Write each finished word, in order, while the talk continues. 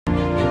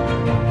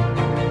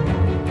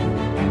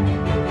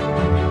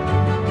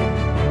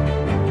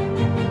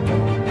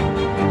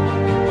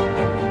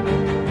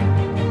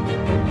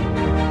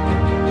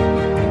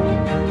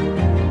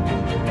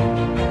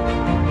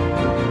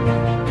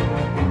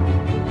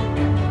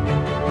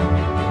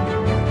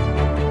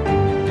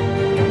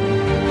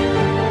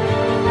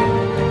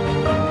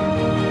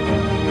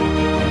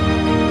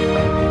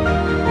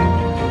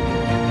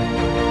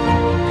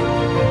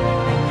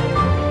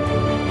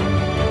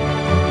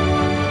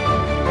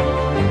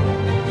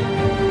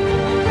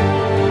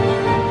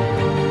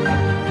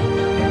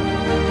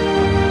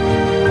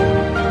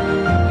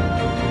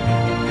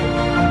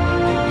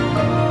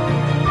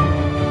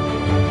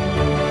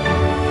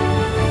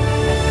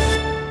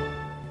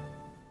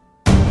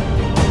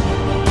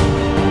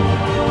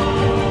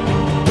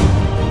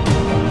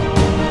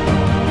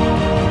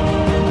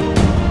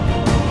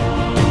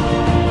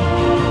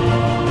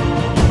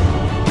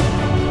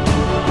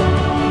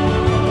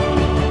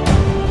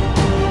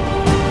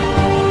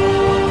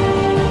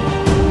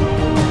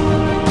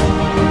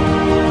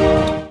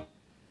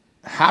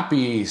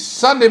Happy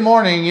Sunday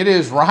morning. It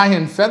is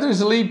Ryan,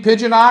 Feathers Elite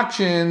Pigeon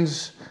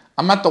Auctions.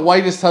 I'm at the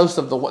whitest house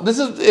of the... This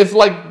is, if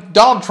like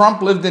Donald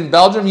Trump lived in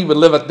Belgium, he would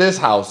live at this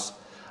house.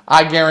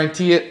 I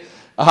guarantee it.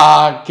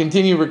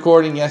 Continue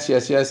recording. Yes,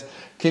 yes, yes.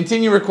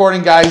 Continue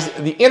recording, guys.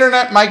 The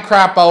internet might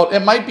crap out.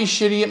 It might be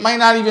shitty. It might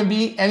not even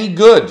be any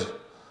good.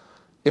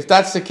 If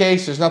that's the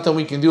case, there's nothing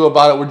we can do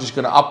about it. We're just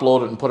going to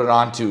upload it and put it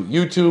onto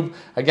YouTube.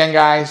 Again,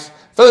 guys,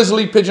 Feathers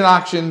Elite Pigeon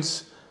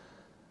Auctions.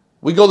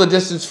 We go the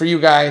distance for you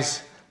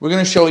guys. We're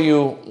going to show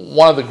you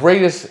one of the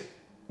greatest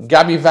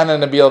Gaby Van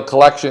den Abeele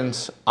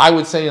collections, I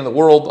would say, in the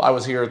world. I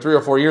was here 3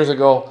 or 4 years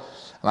ago,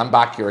 and I'm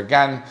back here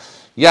again.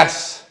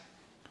 Yes,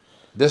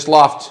 this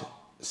Loft,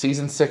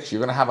 Season 6, you're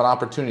going to have an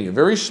opportunity. A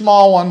very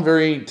small one,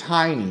 very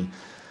tiny,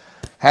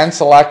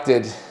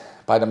 hand-selected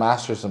by the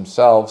masters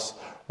themselves.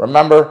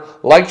 Remember,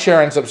 like,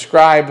 share, and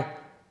subscribe.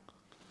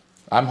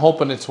 I'm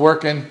hoping it's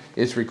working.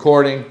 It's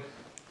recording.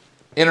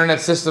 Internet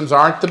systems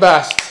aren't the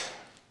best.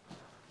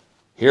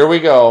 Here we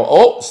go.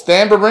 Oh,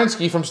 Stan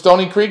Babrinsky from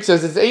Stony Creek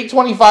says it's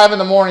 8:25 in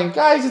the morning.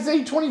 Guys, it's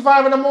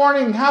 8:25 in the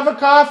morning. Have a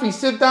coffee.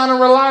 Sit down and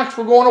relax.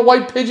 We're going to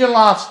White Pigeon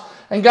Lofts.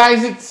 And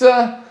guys, it's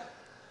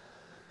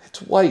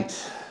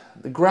white.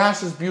 The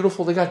grass is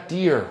beautiful. They got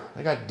deer.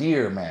 They got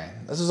deer,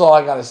 man. This is all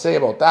I got to say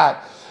about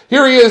that.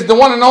 Here he is, the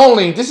one and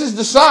only. This is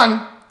the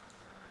son.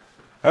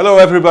 Hello,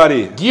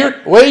 everybody.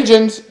 Gert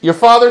Weytjens, your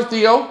father,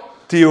 Theo.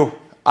 Theo.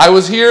 I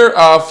was here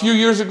a few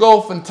years ago.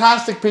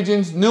 Fantastic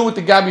pigeons, new with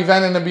the Gaby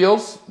Van den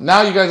Abeeles.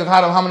 Now you guys have had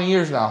them how many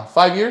years now?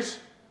 5 years?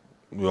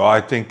 Well,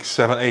 I think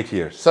 7, 8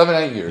 years. 7,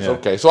 8 years, yeah.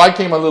 Okay. So I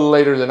came a little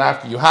later than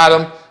after you had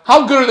them.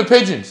 How good are the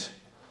pigeons?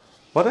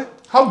 What?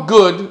 How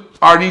good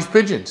are these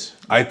pigeons?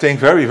 I think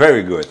very,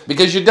 very good.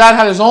 Because your dad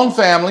had his own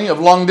family of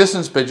long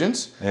distance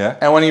pigeons. Yeah.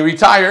 And when he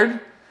retired,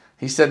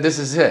 he said this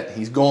is it.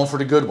 He's going for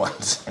the good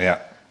ones. Yeah.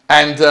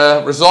 And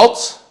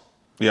results?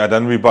 Yeah,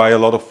 then we buy a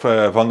lot of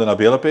Van den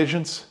Abeele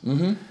pigeons.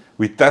 Mm-hmm.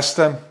 We test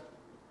them,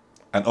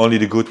 and only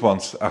the good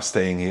ones are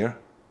staying here.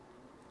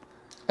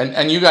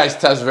 And you guys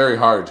test very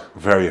hard.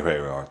 Very,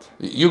 very hard.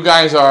 You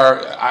guys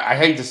are, I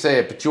hate to say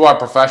it, but you are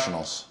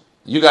professionals.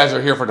 You guys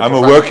are here for the I'm a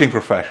working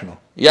professional.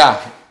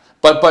 Yeah.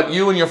 But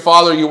you and your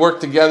father, you work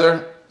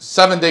together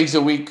 7 days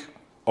a week.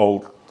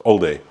 All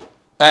day.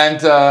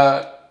 And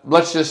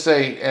let's just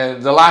say,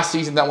 the last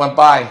season that went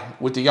by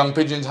with the young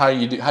pigeons, how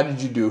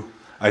did you do?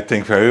 I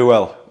think very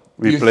well.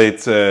 We played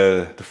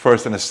the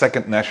first and the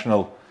second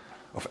national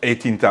of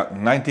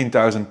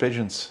 19,000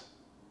 pigeons.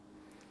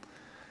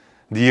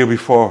 The year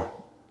before,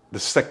 the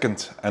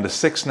second and the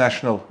sixth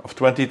national of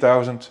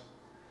 20,000.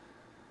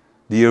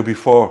 The year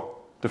before,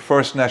 the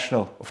first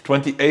national of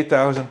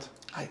 28,000.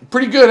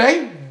 Pretty good,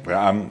 eh?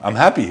 Yeah, I'm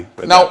happy.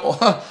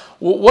 Now,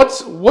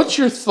 what's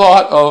your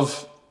thought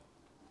of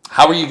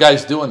how are you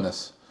guys doing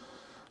this?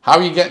 How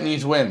are you getting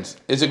these wins?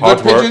 Is it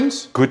good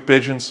pigeons? Good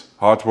pigeons,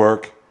 hard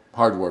work.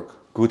 Hard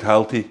work. Good,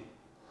 healthy.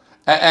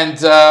 And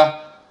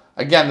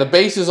again, the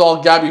base is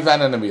all Gaby Van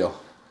den Abeele.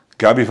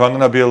 Gaby Van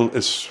den Abeele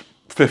is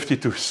 50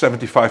 to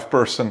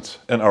 75%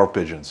 in our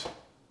pigeons.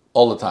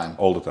 All the time?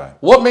 All the time.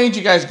 What made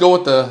you guys go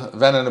with the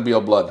Van den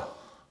Abeele blood?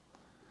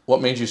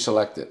 What made you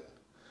select it?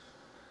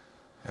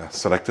 Yeah,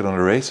 selected on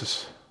the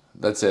races.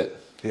 That's it?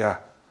 Yeah.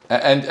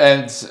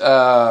 And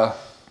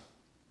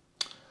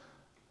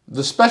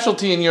the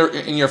specialty in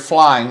your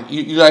flying,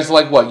 you guys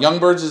like what? Young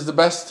birds is the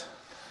best?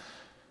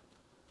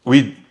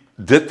 We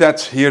did that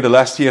here the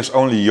last years,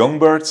 only young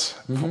birds.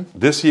 Mm-hmm.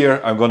 This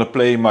year I'm going to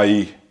play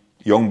my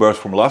young birds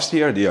from last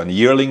year. They are a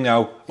yearling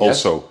now.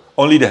 Yes. Also,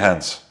 only the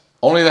hens.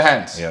 Only the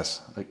hens?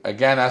 Yes.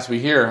 Again, as we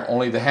hear,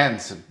 only the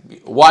hens.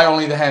 Why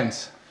only the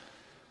hens?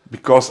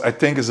 Because I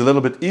think it's a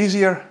little bit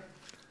easier.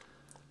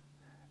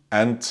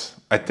 And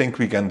I think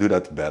we can do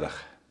that better.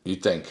 You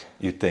think?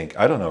 You think.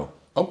 I don't know.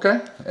 Okay.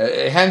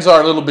 Hens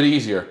are a little bit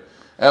easier.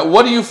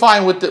 What do you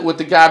find with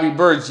the Gaby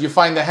birds? Do you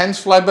find the hens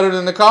fly better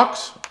than the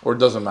cocks? Or it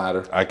doesn't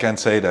matter? I can't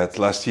say that.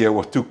 Last year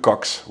were 2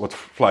 cocks would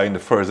fly in the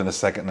first and the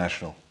second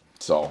national.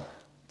 So?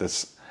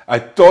 I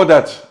thought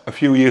that a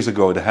few years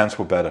ago the hens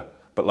were better.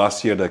 But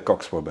last year the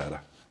cocks were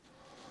better.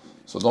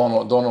 So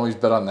don't always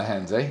bet on the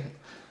hens, eh?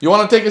 You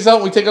want to take us out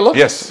and we take a look?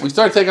 Yes. We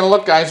start taking a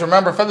look, guys.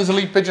 Remember, Feathers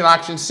Elite Pigeon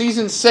Auction,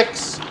 Season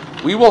 6.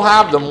 We will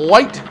have them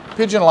White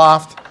Pigeon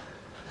Loft.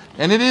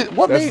 And it is...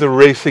 That's the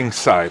racing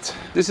side.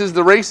 This is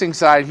the racing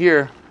side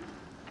here.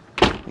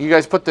 You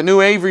guys put the new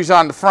Averys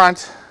on the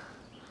front.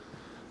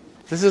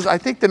 This is, I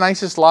think, the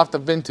nicest loft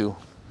I've been to.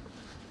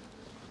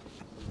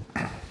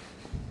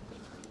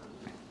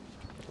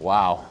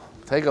 Wow.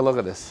 Take a look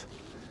at this.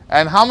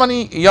 And how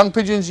many young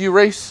pigeons do you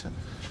race?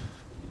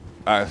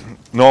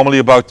 Normally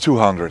about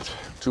 200.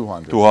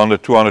 200.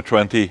 200,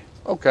 220.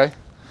 Okay.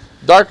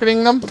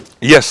 Darkening them?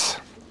 Yes.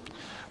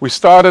 We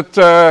started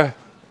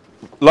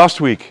last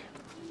week.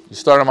 You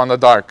start them on the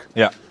dark?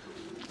 Yeah.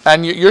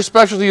 And your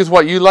specialty is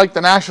what? You like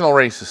the national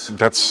races?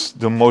 That's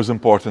the most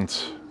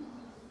important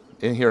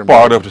in here in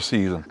part Belgium. of the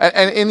season.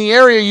 And in the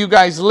area you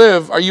guys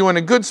live, are you in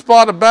a good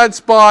spot, a bad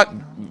spot?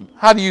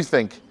 How do you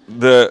think?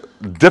 The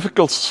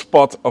difficult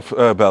spot of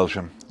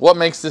Belgium. What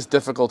makes this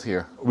difficult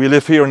here? We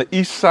live here on the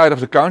east side of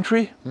the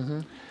country,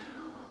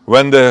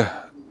 when the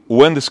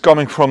wind is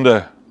coming from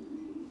the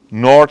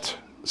north,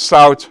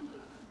 south,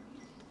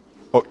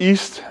 or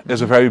east,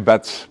 is a very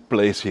bad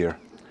place here.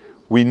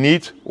 We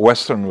need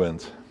western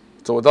wind.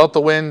 So without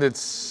the wind,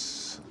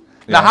 it's...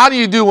 Now, Yeah. how do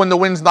you do when the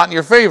wind's not in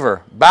your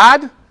favor?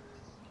 Bad?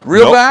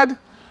 Real No. bad?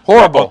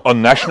 Horrible?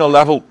 On national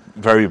level,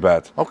 very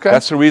bad. Okay.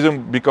 That's the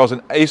reason, because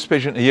an ace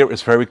pigeon here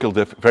is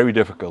very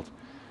difficult.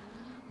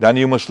 Then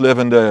you must live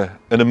in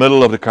the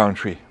middle of the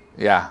country.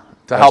 Yeah, to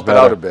That's help it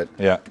out better. a bit.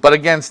 Yeah. But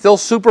again, still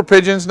super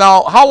pigeons.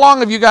 Now, how long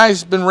have you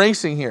guys been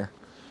racing here?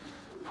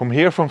 From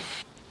here, from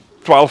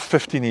 12,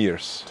 15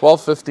 years.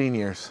 12, 15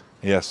 years.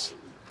 Yes.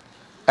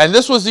 And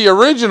this was the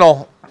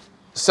original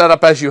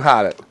setup as you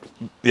had it.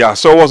 Yeah,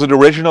 so was it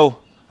original.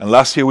 And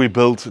last year we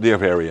built the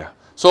area.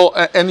 So,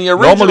 and the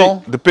original...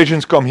 Normally, the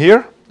pigeons come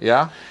here.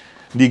 Yeah.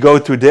 They go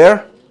to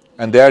there,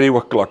 and there they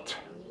were clocked.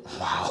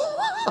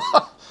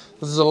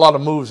 This is a lot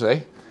of moves, eh?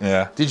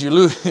 Yeah. Did you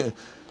lose?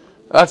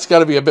 That's got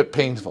to be a bit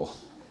painful.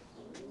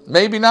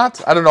 Maybe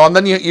not. I don't know. And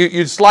then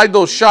you slide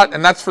those shut,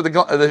 and that's for the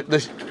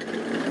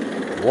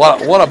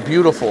what a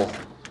beautiful.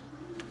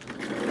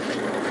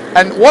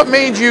 And what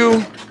made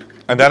you?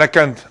 And then I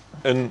can,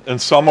 in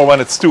summer when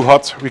it's too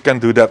hot, we can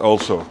do that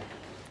also.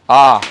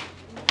 Ah.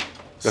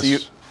 So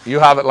That's- you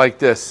have it like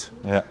this.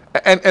 Yeah.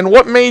 And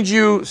what made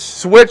you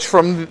switch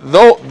from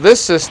this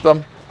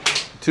system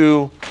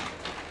to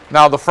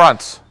now the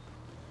fronts?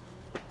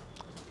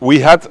 We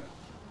had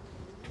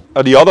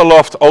the other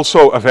loft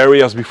also have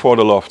areas before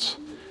the lofts.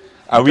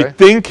 And we Okay.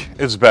 think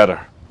it's better.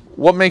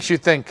 What makes you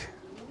think?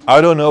 I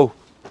don't know.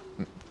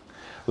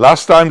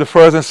 Last time the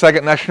first and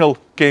second national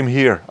came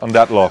here on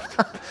that loft.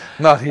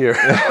 Not here.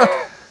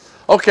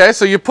 Okay,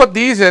 so you put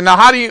these in. Now,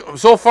 how do you?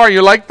 So far,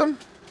 you like them?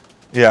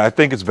 Yeah, I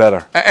think it's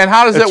better. And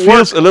how does It it work?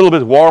 feels a little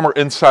bit warmer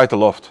inside the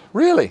loft.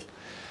 Really?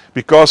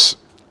 Because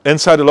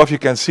inside the loft you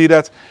can see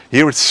that.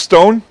 Here it's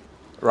stone,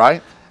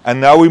 Right. and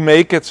now we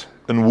make it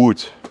in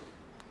wood.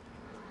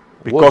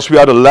 Because we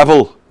are the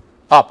level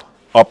Up.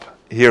 up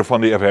here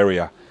from the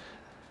area.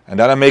 And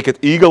then I make it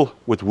eagle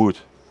with wood.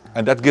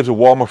 And that gives a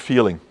warmer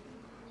feeling.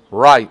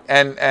 Right.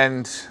 And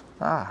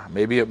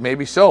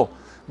maybe so.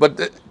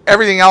 But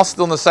everything else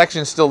still in the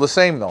section is still the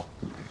same, though.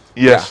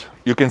 Yes,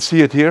 you can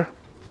see it here.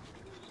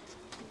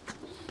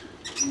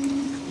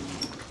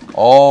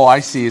 Oh,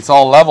 I see. It's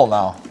all level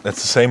now.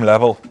 That's the same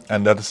level,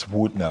 and that is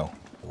wood now.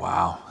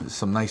 Wow. There's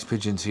some nice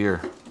pigeons here.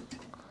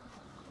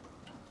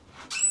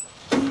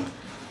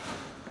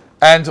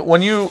 And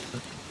when you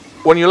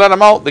let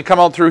them out, they come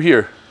out through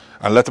here.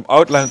 I let them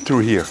outland through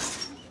here.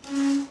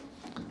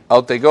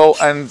 Out they go.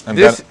 And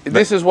this then-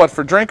 this is what,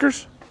 for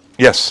drinkers?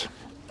 Yes,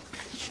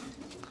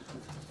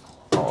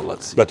 Oh,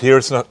 let's see. but here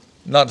it's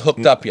Not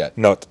hooked up yet.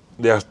 not.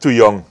 They are too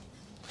young.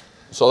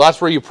 So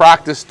that's where you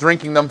practice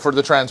drinking them for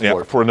the Yeah,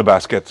 transport. for in the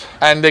basket.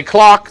 And they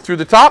clock through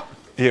the top?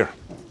 Here.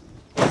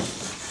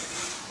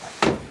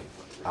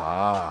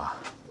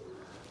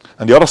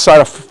 And the other side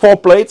are 4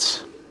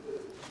 plates.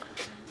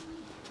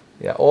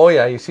 Yeah. Oh,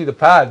 yeah. You see the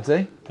pads,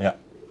 eh? Yeah.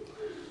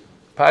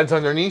 Pads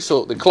underneath,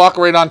 so they clock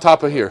right on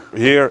top of here.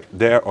 Here,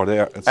 there, or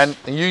there. It's And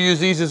you use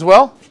these as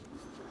well?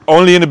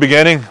 only in the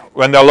beginning,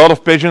 when there are a lot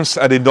of pigeons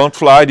and they don't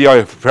fly, they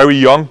are very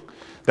young.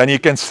 Then you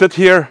can sit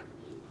here,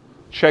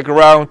 check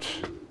around,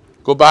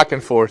 Go back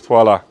and forth.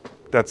 voila.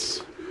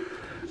 That's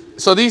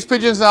So these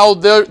pigeons now,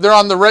 they're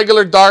on the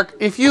regular dark.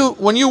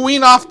 When you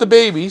wean off the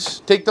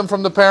babies, take them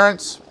from the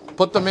parents,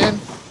 put them in.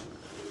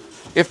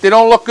 If they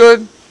don't look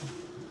good,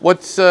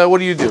 what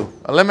do you do?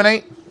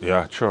 Eliminate?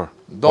 yeah, sure.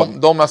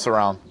 Don't mess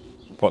around.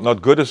 What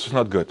not good is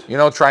not good.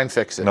 Try and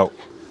fix it. No,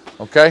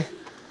 Okay?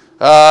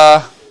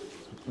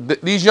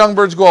 These young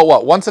birds go out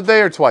what, once a day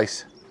or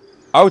twice?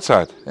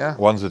 outside. Yeah.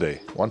 Once a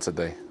day. Once a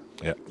day.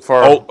 Yeah.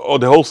 For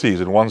The whole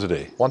season, once a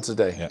day. once a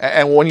day. Yeah.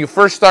 And when you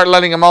first start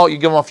letting them out, you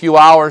give them a few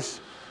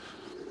hours.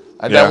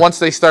 And then Yeah. once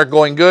they start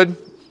going good,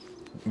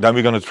 Then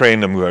we're gonna train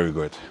them very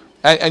good.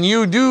 and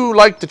you do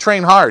like to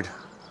train hard.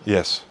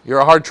 Yes. You're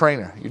a hard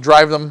trainer. You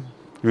drive them,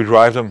 We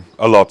drive them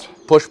a lot.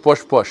 push,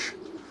 push, push.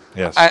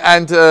 Yes.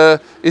 And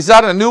is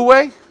that a new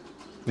way?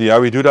 Yeah,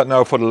 we do that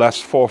now for the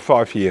last 4 or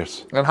 5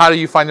 years. And how do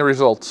you find the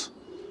results?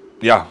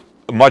 Yeah,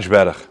 much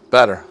better.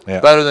 Better.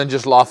 Yeah. Better than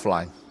just loft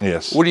flying.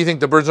 Yes. What do you think?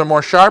 The birds are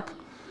more sharp?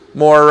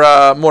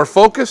 More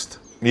focused?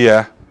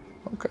 Yeah.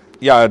 Okay.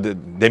 Yeah,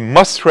 they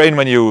must train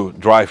when you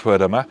drive with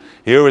them. Huh?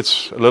 Here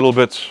it's a little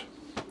bit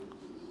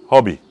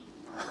hobby.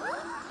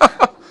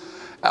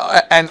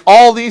 And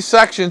all these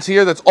sections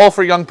here, that's all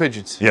for young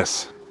pigeons.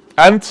 Yes.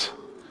 And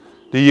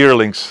the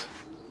yearlings.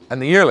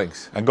 And the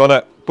yearlings. I'm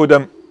gonna put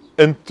them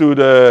into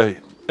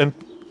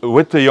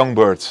with the young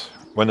birds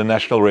when the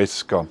national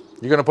races come.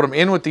 You're going to put them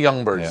in with the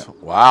young birds. Yeah.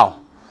 Wow.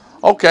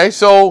 Okay,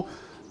 so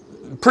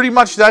pretty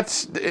much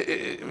that's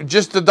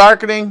just the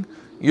darkening.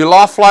 You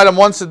loft fly them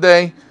once a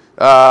day,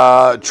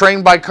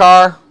 trained by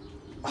car,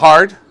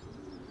 hard,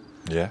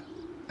 Yeah.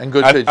 and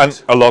good And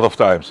pigeons. a lot of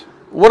times.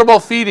 What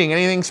about feeding?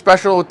 Anything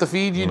special with the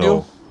feed you No.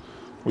 do?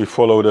 We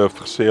follow the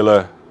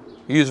Versele.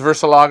 You use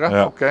Versalaga?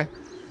 Yeah. Okay.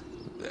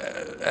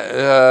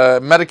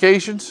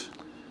 Medications?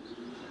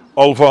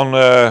 All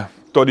van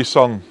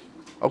Todisan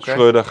Okay.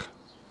 Schröder.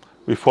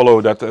 We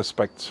follow that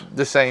aspect.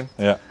 The same.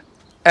 Yeah.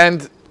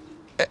 And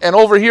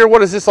over here,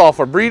 what is this all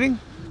for? Breeding?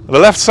 The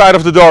left side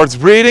of the door, it's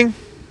breeding.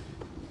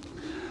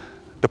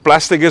 The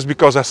plastic is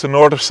because that's the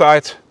northern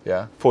side.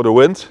 Yeah. For the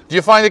wind. Do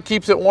you find it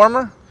keeps it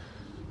warmer?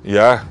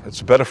 Yeah,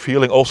 it's a better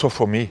feeling also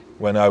for me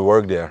when I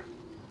work there.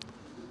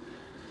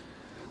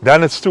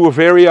 Then it's 2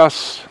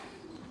 Avarias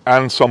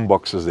and some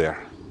boxes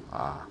there.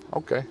 Ah,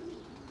 okay.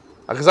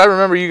 Because I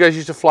remember you guys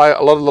used to fly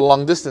a lot of the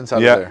long distance out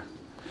of there.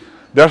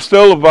 There's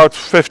still about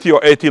 50 or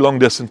 80 long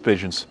distance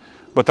pigeons,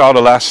 but are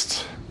the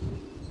last.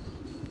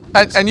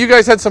 And you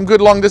guys had some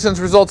good long distance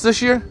results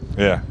this year?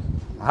 Yeah.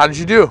 How did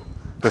you do?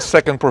 The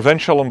 2nd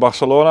provincial in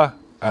Barcelona,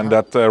 and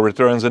that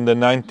returns in the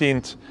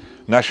 19th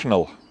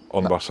national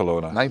on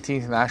Barcelona.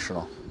 19th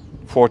national.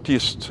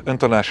 40th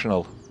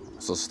international.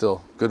 So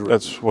still good.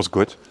 That was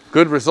good.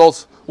 Good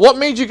results. What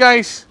made you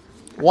guys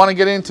want to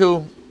get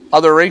into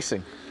other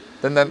racing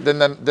than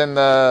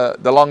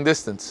the long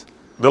distance?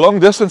 The long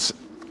distance,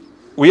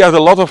 we had a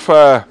lot of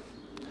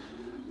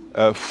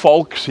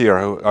falcons here.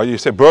 How you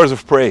say, birds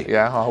of prey.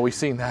 Yeah, oh, we've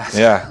seen that.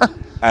 Yeah,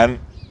 and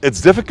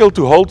it's difficult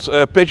to hold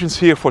pigeons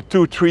here for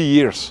 2-3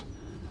 years.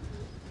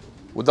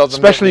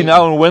 Especially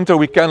now in winter,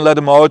 we can't let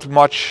them out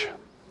much,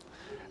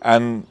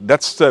 and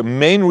that's the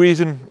main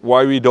reason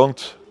why we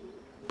don't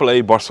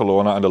play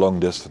Barcelona and the long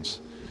distance.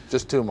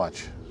 Just too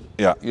much.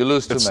 Yeah, you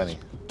lose too many.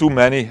 Too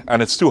many,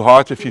 and it's too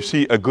hard if you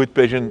see a good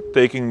pigeon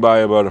taken by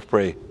a bird of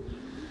prey.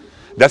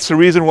 That's the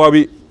reason why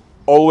we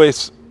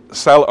always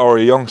sell our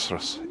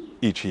youngsters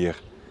each year.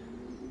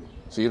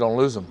 So you don't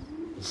lose them.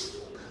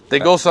 They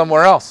go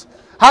somewhere else.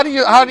 How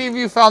have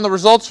you found the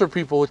results for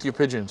people with your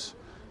pigeons?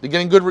 You're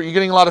getting good. You're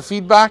getting a lot of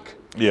feedback.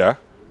 Yeah,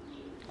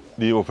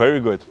 they were very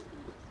good.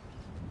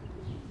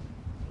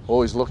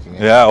 Always looking.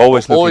 Eh? Yeah,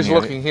 always looking. Always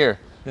looking here.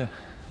 Yeah,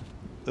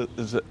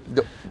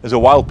 it's a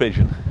wild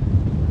pigeon.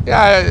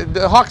 Yeah,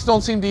 the hawks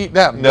don't seem to eat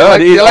them. No,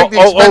 they like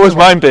always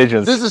mine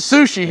pigeons. This is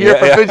sushi here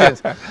for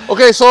pigeons.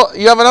 Okay, so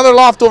you have another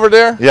loft over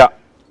there. Yeah.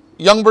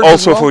 Young birds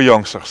also as well? for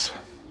youngsters.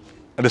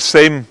 And the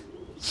same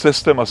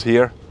system as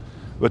here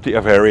with the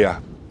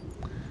Avaria.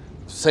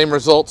 Same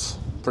results,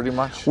 pretty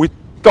much. We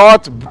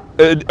thought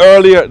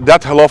earlier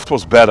that loft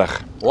was better.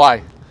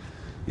 Why?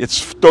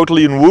 It's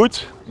totally in wood.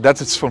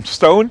 It's from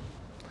stone.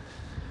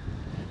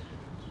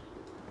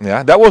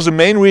 Yeah, that was the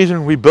main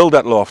reason we built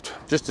that loft.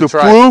 Just to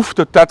try. Prove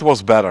that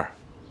was better.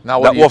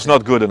 Now, that was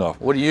not good enough.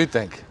 What do you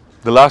think?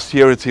 The last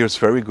year it's here is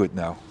very good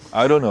now.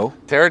 I don't know.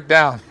 Tear it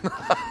down.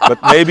 But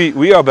maybe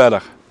we are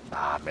better.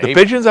 Maybe.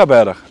 The pigeons are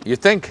better. You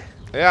think?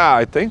 Yeah,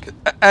 I think.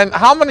 And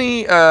how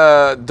many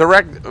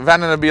direct Van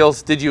den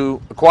Abeles did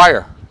you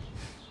acquire?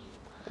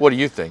 What do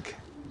you think?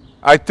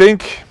 I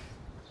think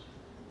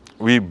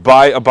we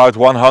buy about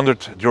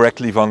 100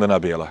 directly Van den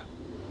Abele.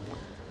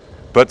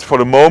 But for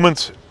the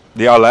moment,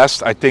 they are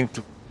less. I think,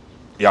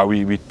 yeah,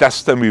 we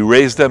test them, we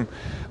raise them.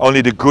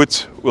 Only the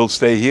good will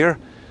stay here.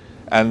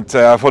 And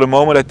for the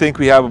moment, I think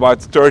we have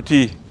about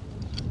 30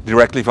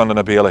 directly Van den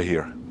Abele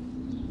here.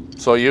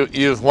 So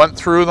you've went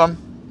through them,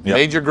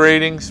 made your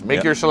gradings,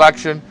 make your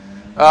selection.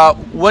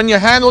 When you're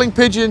handling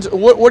pigeons,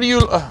 what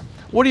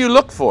do you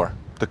look for?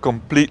 The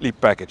completely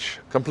package.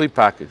 Complete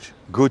package.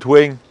 Good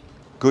wing,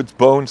 good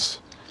bones,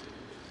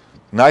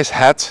 nice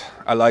head.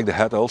 I like the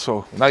head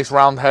also. Nice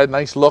round head,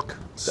 nice look,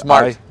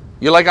 smart. Eye.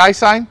 You like eye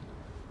sign?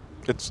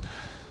 It's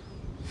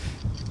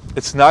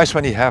nice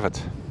when you have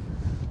it.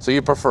 So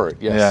you prefer it,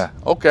 yes. Yeah.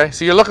 Okay,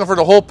 so you're looking for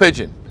the whole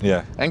pigeon.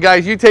 Yeah. And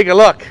guys, you take a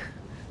look.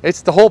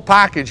 It's the whole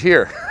package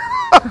here.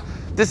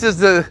 This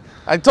is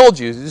I told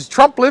you, does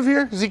Trump live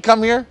here? Does he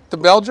come here to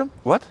Belgium?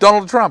 What?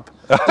 Donald Trump.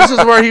 This is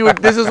where he would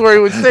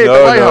stay at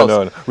the White House.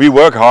 No. We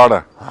work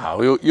harder.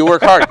 You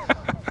work hard.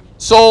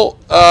 So,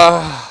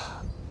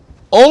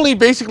 only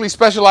basically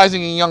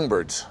specializing in young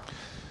birds.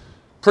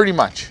 Pretty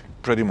much.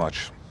 Pretty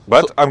much.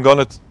 But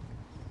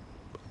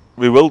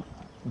we will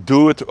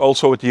do it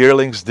also with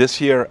yearlings this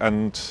year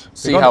and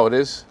see how it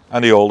is.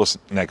 And the oldest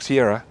next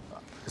year. Huh?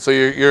 So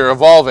you're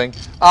evolving.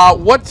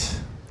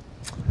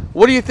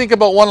 What do you think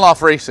about one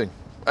loft racing?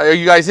 Are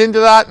you guys into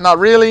that? Not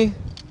really?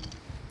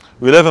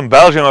 We live in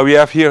Belgium and we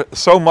have here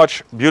so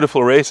much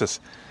beautiful races.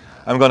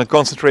 I'm going to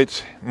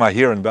concentrate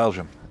here in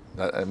Belgium.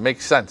 That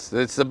makes sense.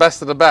 It's the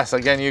best of the best.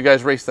 Again, you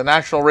guys race the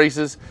national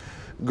races,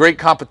 great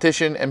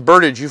competition, and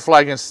birdage, you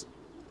fly against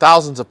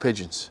thousands of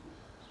pigeons.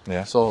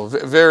 Yeah. So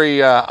a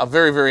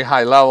very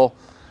high level.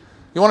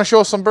 You want to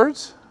show us some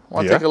birds?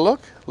 Want to take a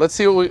look? Let's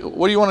see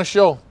what do you want to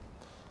show?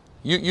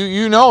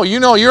 You know,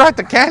 you're at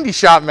the candy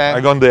shop, man. I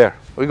gone there.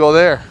 We go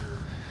there.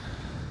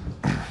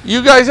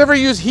 You guys ever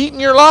use heat in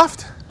your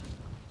loft?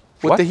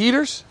 With the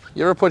heaters?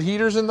 You ever put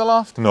heaters in the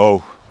loft?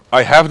 No.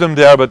 I have them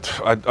there,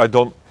 but I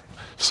don't.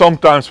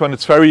 Sometimes when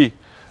it's very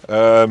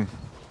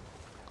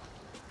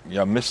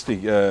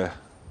misty.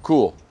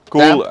 Cool.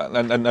 Cool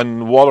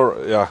and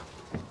water, yeah.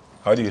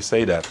 How do you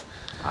say that?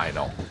 I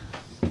know.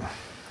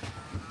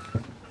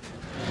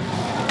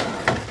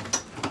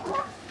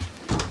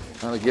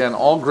 And again,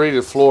 all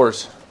graded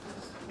floors.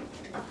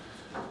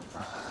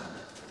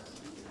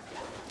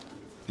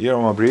 Here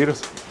are my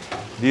breeders.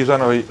 These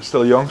are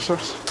still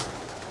youngsters.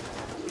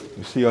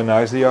 You see how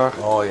nice they are?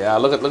 Oh yeah,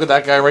 look at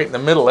that guy right in the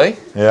middle, eh?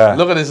 Yeah.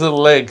 Look at his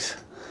little legs.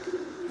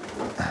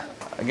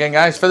 Again,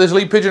 guys, Feathers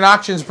Elite Pigeon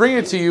Auctions bring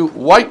it to you.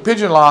 White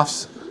pigeon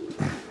lofts.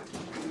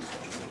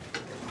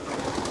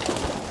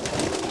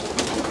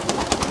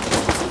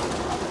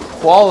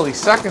 Quality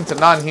second to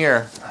none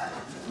here.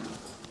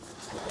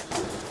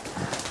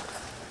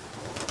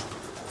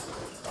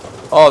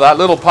 Oh, that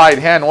little pied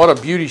hen, what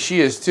a beauty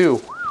she is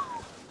too.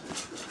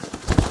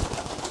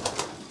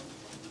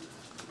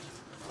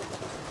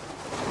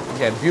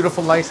 Again,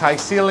 beautiful, nice high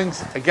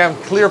ceilings. Again,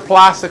 clear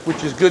plastic,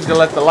 which is good to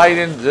let the light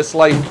in. This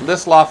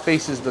loft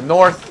faces the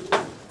north,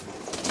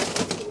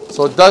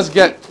 so it does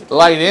get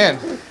light in.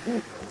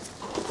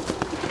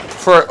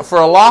 For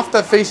a loft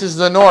that faces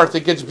the north,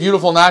 it gets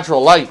beautiful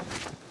natural light.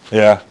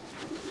 Yeah.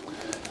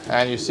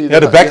 And you see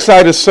the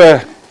backside is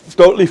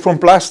totally from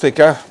plastic,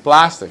 huh?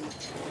 Plastic.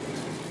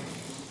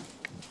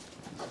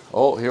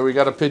 Oh, here we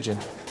got a pigeon.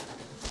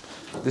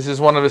 This is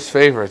one of his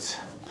favorites.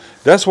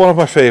 That's one of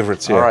my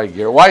favorites, yeah. All right,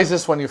 Gert. Why is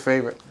this one your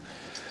favorite?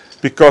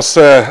 Because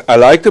I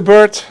like the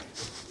bird.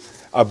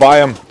 I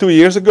buy him 2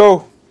 years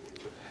ago.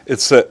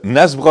 It's a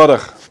nest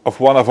brother of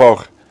one of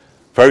our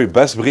very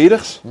best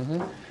breeders.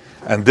 Mm-hmm.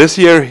 And this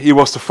year he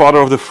was the father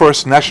of the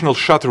first national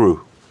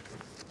chateau.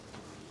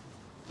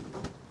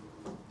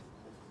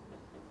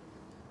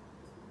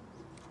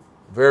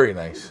 Very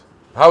nice.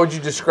 How would you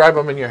describe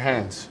him in your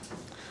hands?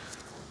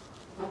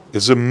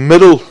 It's a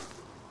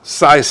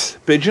middle-size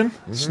pigeon.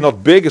 Mm-hmm. It's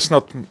not big.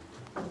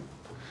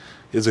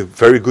 It's a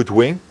very good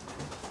wing.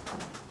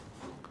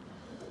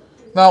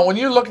 Now, when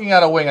you're looking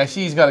at a wing, I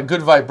see he's got a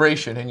good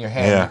vibration in your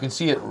hand. Yeah. You can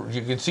see it.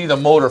 You can see the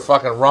motor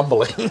fucking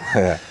rumbling.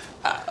 Yeah.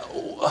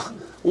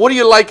 What do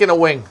you like in a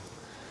wing?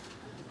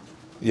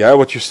 Yeah,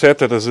 what you said,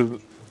 that is a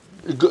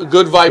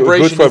good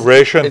vibration. Good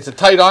vibration. It's a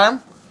tight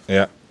arm.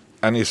 Yeah.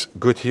 And he's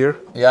good here.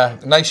 Yeah,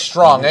 nice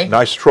strong, eh?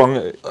 Nice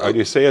strong, how do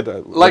you say it?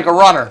 Like a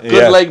runner.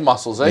 Good leg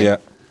muscles, eh? Yeah.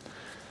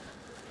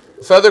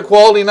 Feather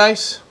quality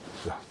nice?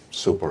 Yeah,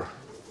 super.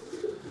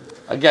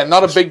 Again,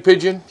 not a big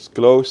pigeon. It's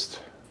closed.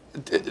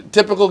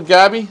 Typical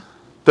Gabby?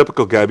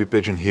 Typical Gabby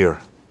pigeon here.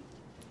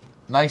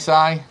 Nice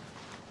eye.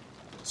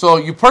 So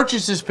you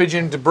purchased this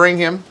pigeon to bring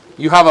him.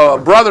 You have a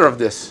brother of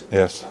this.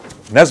 Yes.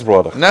 Nest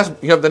brother.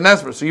 You have the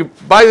nest brother. So you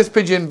buy this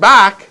pigeon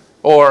back,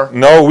 or?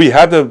 No, we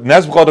had the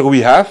nest brother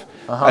we have.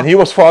 And he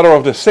was father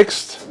of the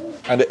 6th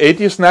and the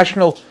 80th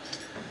national,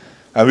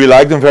 and we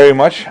liked him very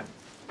much.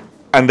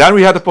 And then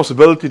we had the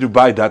possibility to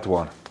buy that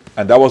one,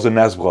 and that was the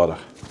nest brother.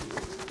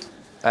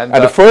 And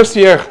the first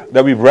year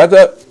that we bred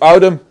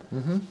out him,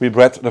 we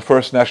bred the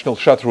first national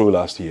chateau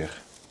last year.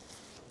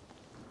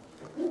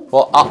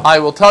 Well, I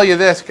will tell you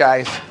this,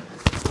 guys.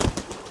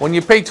 When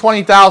you pay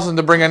 $20,000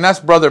 to bring a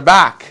nest brother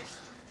back,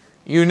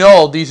 you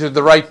know these are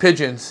the right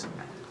pigeons,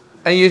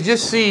 and you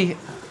just see,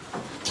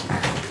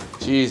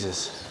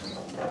 Jesus.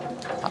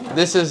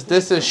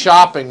 This is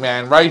shopping,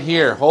 man, right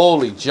here.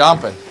 Holy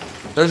jumping.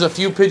 There's a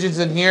few pigeons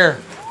in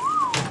here.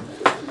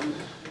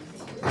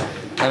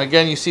 And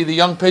again, you see the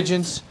young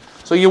pigeons.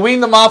 So you wean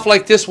them off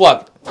like this,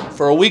 what?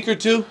 For a week or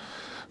two?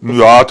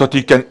 Yeah, that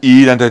he can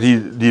eat and that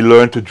he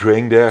learn to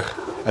drink there.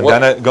 And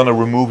then I'm gonna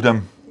remove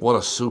them. What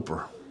a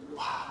super.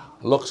 Wow.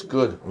 Looks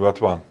good.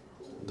 What one?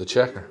 The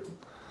checker.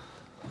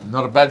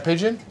 Not a bad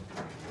pigeon?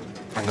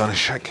 I'm gonna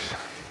check.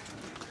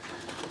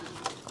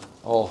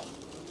 Oh.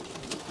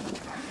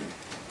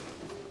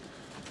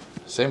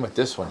 Same with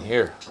this one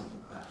here.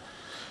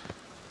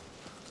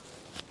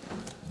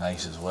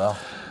 Nice as well.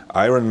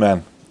 Iron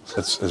Man.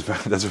 That's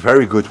a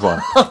very good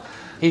one.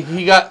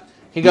 he got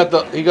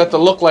the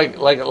look like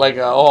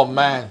oh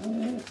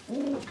man.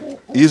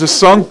 He's a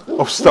son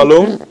of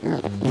Stallone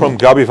from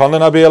Gabi van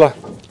den Abelen.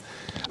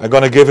 I'm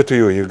gonna give it to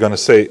you. You're gonna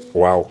say,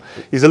 wow.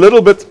 He's a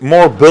little bit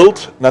more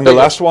built than the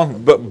last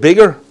one, but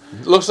bigger.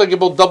 Looks like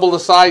about double the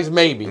size,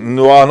 maybe.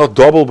 No, not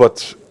double,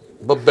 but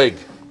big.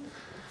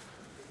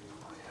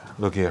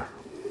 Look here.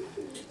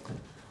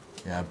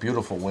 Yeah,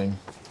 beautiful wing.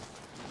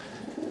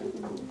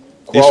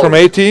 He's from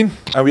 18,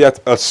 and we had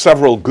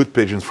several good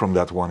pigeons from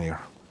that one year.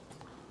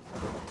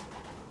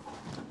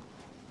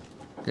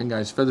 Again,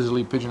 guys, Feathers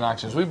Elite Pigeon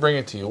Auctions. We bring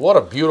it to you. What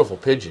a beautiful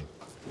pigeon.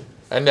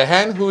 And the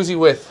hen, who is he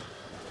with?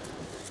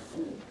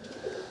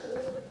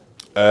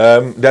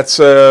 That's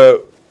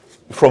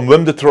from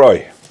Wim de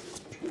Troy.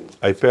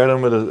 I paired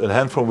him with a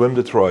hen from Wim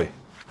de Troy.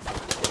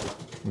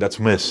 That's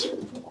Miss.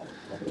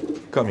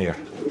 Come here.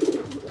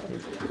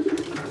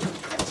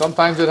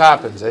 Sometimes it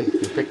happens, eh?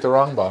 You picked the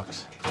wrong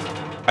box.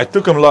 I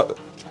took him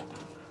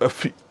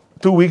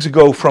 2 weeks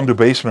ago from the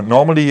basement.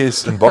 Normally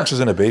he's in boxes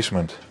in the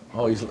basement.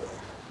 Oh,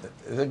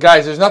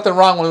 guys, there's nothing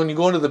wrong when you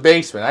go into the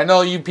basement. I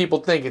know you people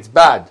think it's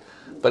bad,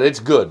 but it's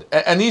good.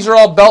 And these are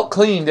all belt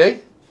cleaned, eh?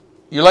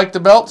 You like the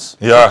belts?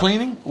 Yeah. The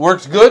cleaning?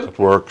 Works good? It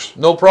works.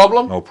 No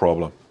problem? No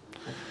problem.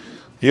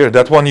 Here,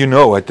 that one you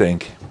know, I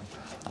think.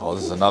 Oh,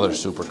 this is another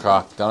super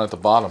cock down at the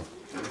bottom.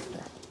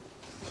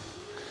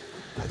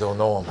 I don't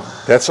know him.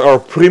 That's our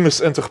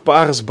Primus inter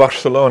pares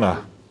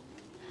Barcelona.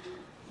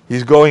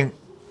 He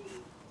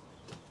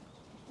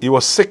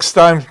was 6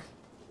 times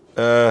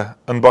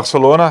in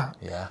Barcelona.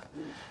 Yeah.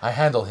 I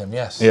handle him,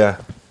 yes. Yeah,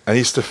 and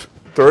he's the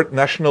third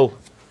national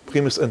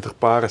primus inter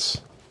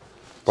pares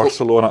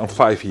Barcelona in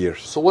 5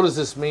 years. So what does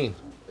this mean?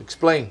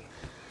 Explain.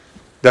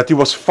 That he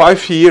was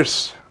 5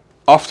 years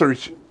after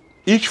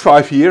each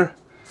 5 year.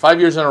 5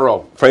 years in a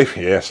row. 5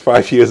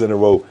 years in a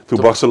row to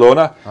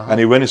Barcelona, and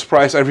he win his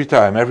prize every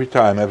time.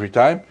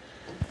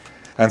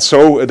 And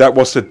so that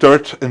was the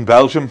third in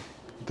Belgium,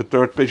 the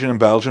third pigeon in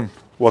Belgium.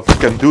 What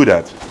can do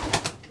that?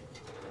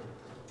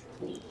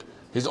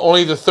 He's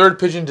only the third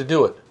pigeon to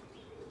do it.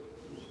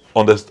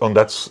 On that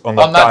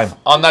time.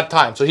 On that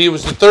time. So he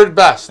was the third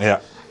best.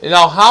 Yeah.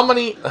 Now, how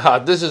many,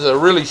 this is a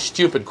really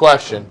stupid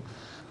question,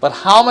 but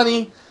how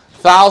many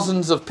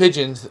thousands of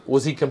pigeons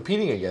was he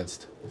competing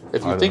against,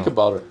 if you think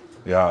about it?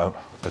 Yeah,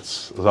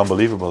 it's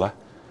unbelievable, eh?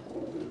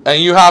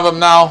 And you have him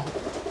now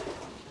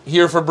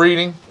here for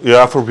breeding?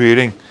 Yeah, for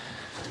breeding.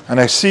 And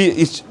I see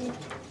each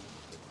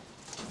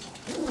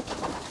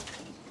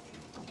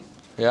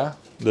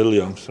little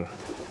youngster.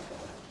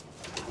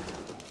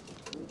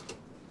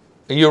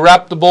 And you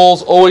wrap the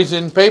bowls always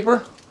in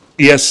paper?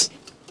 Yes.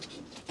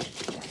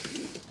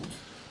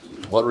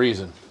 What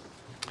reason?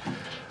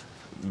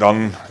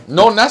 Dan.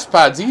 No nest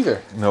pads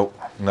either? No,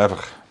 never.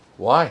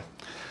 Why?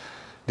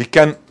 Die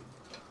can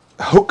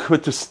hook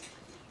with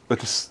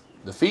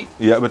the feet?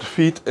 Yeah, with the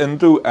feet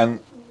into and.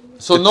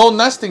 So no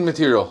nesting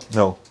material?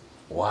 No.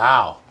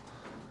 Wow.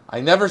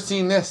 I never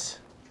seen this.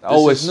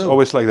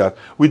 Always like that.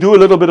 We do a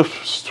little bit of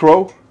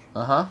straw.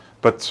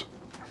 But.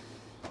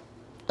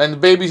 And the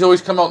babies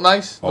always come out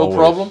nice? No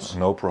problems?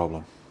 No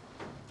problem.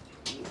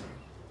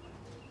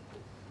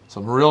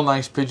 Some real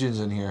nice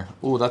pigeons in here.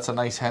 Ooh, that's a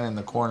nice hen in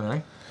the corner,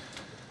 eh?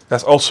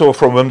 That's also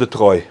from Wim de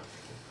Troy.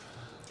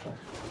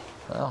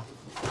 Well.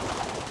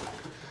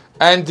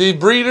 And the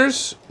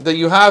breeders that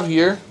you have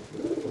here,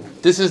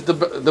 this is the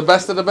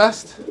best of the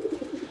best?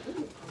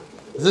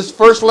 Is this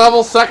first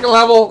level, second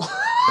level?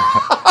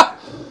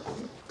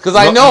 Because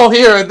I know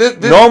here...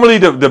 Normally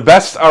the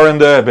best are in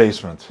the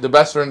basement. The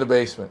best are in the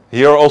basement.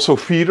 Here are also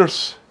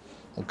feeders.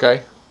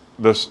 Okay.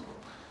 Dus.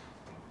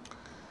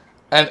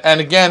 And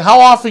again, how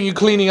often are you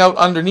cleaning out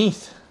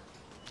underneath?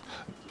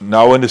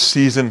 Now in the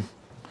season,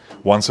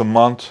 once a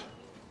month.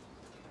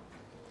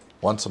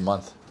 Once a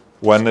month.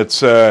 When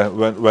it's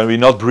when we're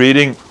not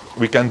breeding,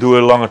 we can do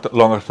a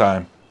longer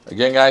time.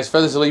 Again, guys,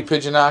 Feathers Elite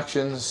Pigeon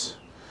Auctions.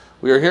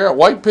 We are here at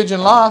White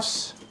Pigeon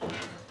Lofts.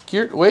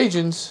 Gert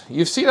Weytjens.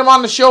 You've seen him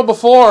on the show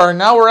before.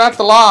 Now we're at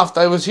the loft.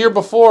 I was here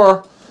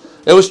before.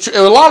 It was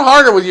a lot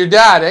harder with your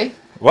dad, eh?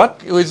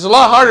 What? It was a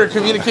lot harder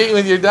communicating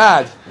with your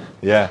dad.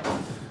 Yeah.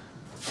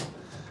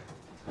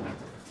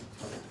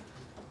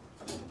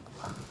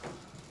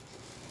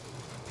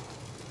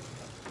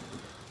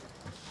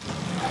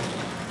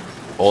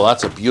 Oh,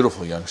 that's a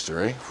beautiful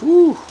youngster, eh?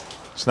 Whew.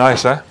 It's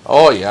nice, eh?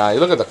 Oh, yeah.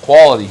 Look at the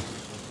quality.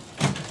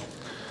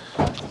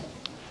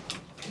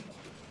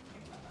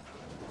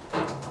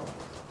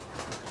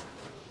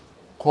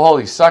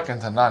 Quality second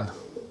to none.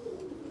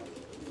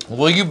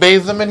 Will you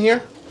bathe them in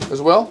here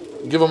as well?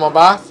 Give them a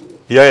bath?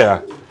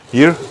 Yeah.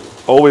 Here,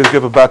 always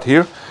give a bath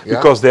here. Yeah.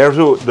 Because there's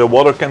the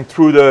water can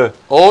through the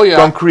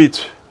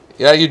concrete.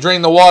 Yeah, you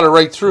drain the water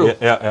right through.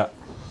 Yeah.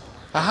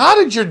 How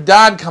did your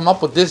dad come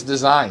up with this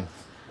design?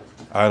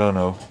 I don't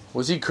know.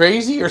 Was he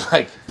crazy or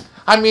like?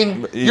 I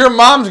mean, your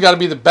mom's got to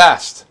be the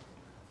best.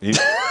 He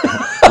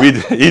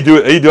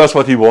does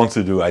what he wants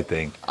to do, I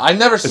think.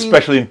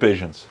 Especially in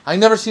pigeons. I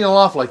never seen a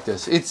loft like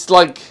this. It's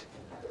like,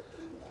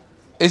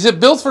 is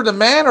it built for the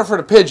man or for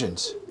the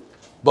pigeons?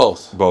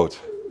 Both. Both.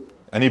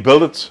 And he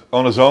built it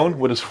on his own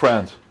with his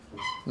friend.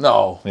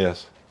 No.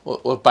 Yes.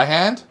 What, by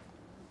hand?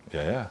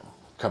 Yeah.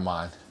 Come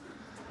on.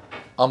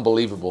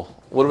 Unbelievable.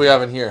 What do we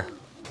have in here?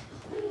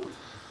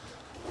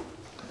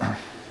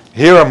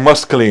 Here I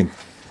must clean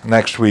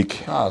next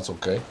week. Ah, that's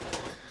okay.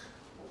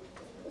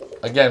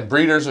 Again,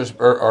 breeders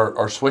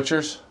or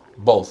switchers?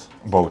 Both.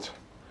 Both.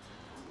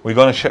 We're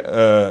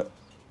gonna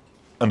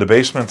in the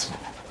basement.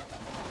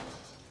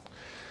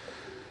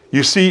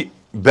 You see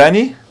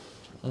Benny?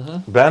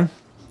 Ben?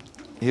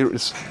 Here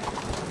is.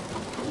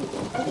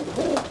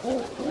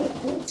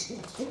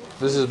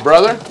 This is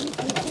brother?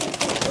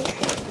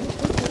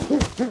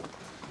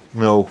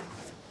 No.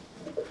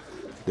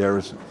 There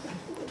is.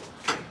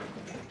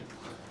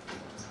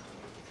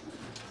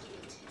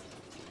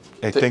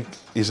 I think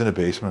he's in the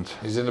basement.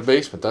 He's in the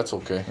basement. That's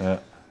okay. Yeah.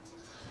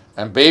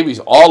 And babies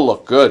all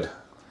look good.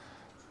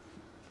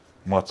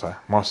 Must.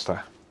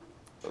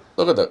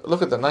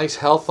 Look at the nice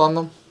health on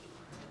them.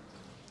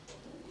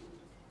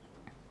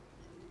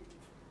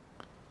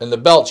 And the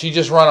belts, you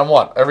just run them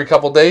what? Every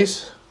couple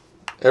days?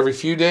 Every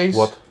few days?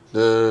 What?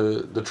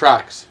 The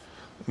tracks.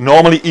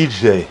 Normally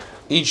each day.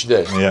 Each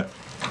day. Yeah.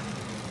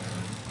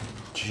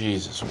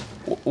 Jesus.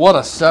 What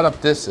a setup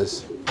this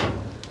is.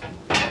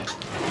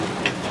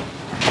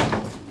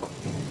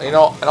 You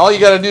know, and all you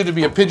got to do to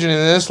be a pigeon in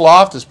this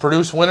loft is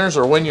produce winners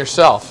or win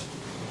yourself.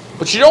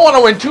 But you don't want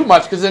to win too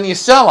much because then you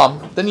sell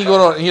them. Then you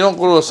don't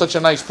go to such a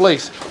nice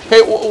place.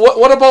 Hey,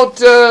 what about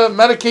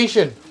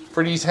medication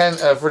for these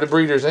for the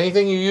breeders?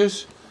 Anything you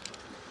use?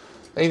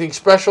 Anything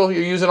special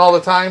you're using all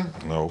the time?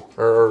 No.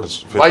 Or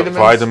It's vitamins?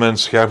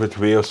 Vitamins, Gert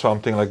or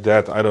something like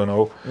that. I don't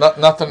know.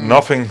 Nothing.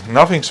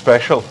 Nothing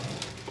special.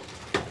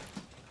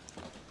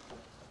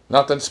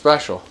 Nothing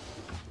special.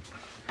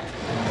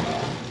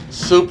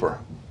 Super.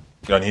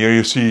 And here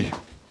you see.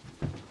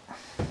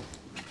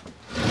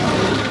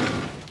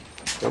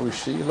 There we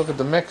see. Look at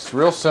the mix.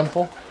 Real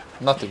simple.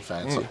 Nothing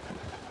fancy.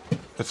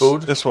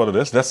 Food. That's what it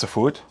is. That's the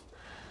food.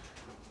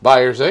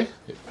 Buyers, eh?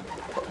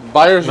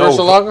 Buyers No,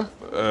 Versalager?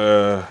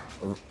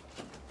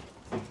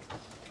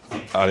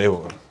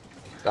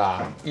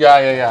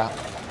 Yeah.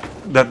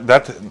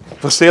 That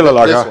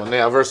Versalager. This one,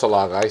 yeah,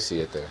 Versalager. I see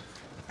it there.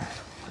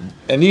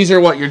 And these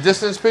are what, your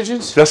distance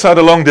pigeons? That's are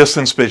the long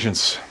distance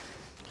pigeons.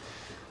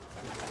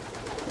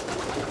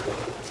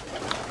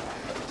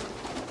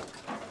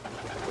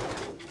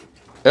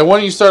 And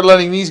when do you start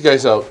letting these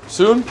guys out?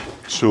 Soon?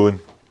 Soon.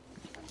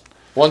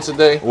 Once a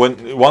day?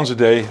 Once a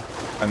day.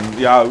 And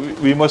yeah,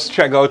 we must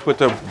check out with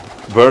the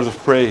birds of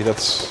prey.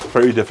 That's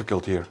very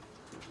difficult here.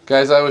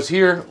 Guys, I was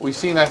here. We've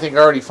seen, I think,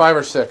 already 5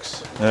 or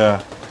 6.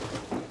 Yeah.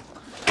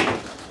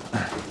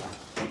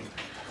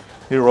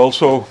 Here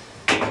also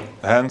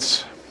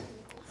hens.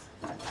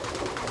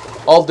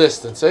 All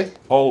distance, eh?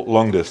 All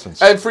long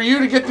distance. And for you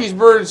to get these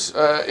birds,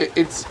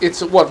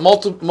 it's what,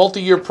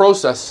 multi-year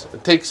process.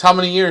 It takes how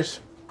many years?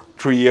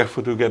 3 years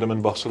to get them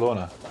in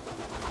Barcelona.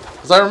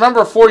 Because I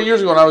remember 4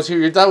 years ago when I was here,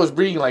 your dad was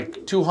breeding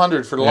like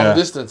 200 for the long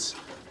distance.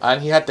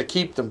 And he had to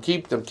keep them.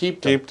 Keep them.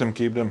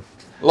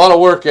 A lot of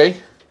work, eh?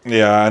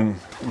 Yeah, and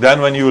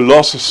then when you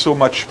lose so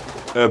much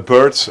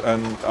birds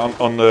and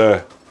on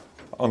the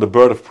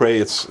bird of prey,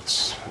 it's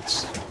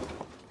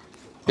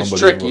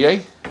tricky,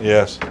 eh?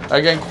 Yes.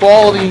 Again,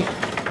 quality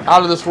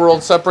out of this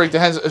world. Separate the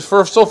hens.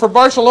 So for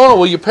Barcelona,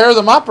 will you pair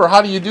them up, or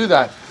how do you do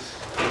that?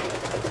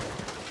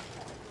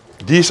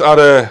 These are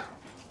the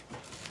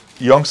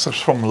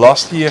youngsters from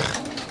last year,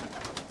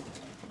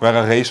 where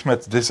I raced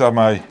with. These are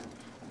my.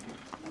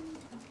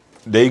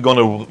 They're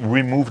gonna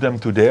remove them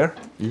to there.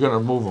 You're gonna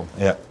remove them.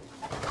 Yeah.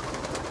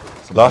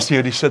 Last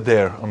year they sit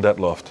there on that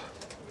loft.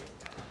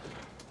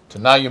 So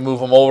now you move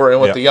them over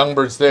and with the young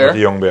birds there. With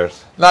the young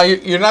birds. Now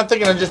you're not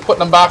thinking of just putting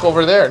them back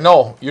over there.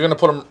 No, you're gonna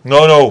put them.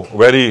 No.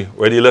 Where they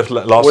lived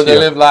last year. Where they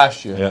lived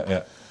last year.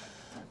 Yeah.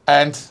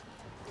 And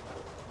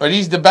are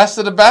these the best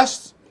of the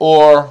best,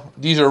 or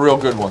these are real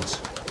good ones?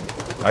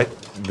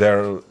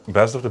 They're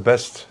best of the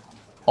best.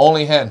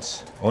 Only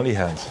hens. Only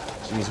hens.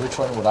 Jeez, which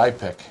one would I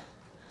pick?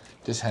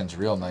 This hen's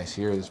real nice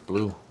here. This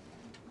blue.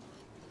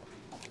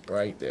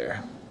 Right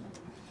there.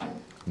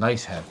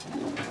 Nice hen.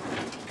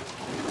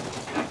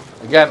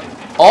 Again,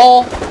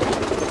 all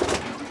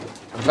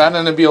Van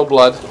and Nabil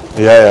blood.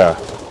 Yeah.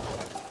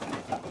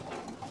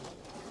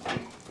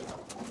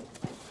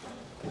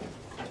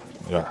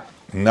 Yeah.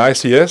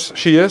 Nice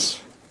she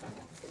is.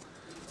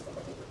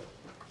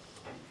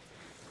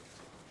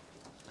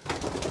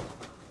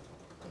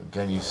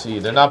 Again, you see,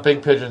 they're not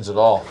big pigeons at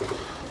all.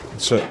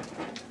 It's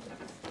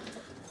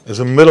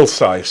a middle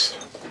size.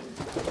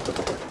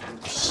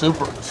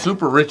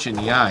 Super rich in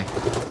the eye.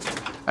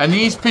 And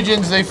these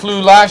pigeons, they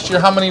flew last year,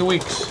 how many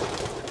weeks?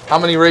 How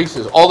many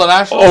races? All the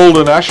nationals? All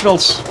the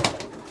nationals.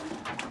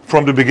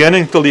 From the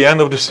beginning till the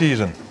end of the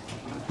season.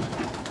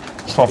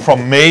 So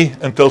from May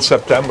until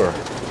September.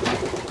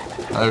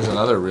 There's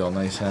another real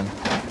nice hen.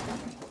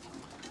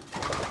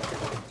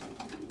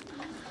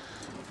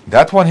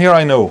 That one here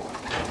I know.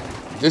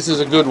 This is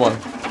a good one.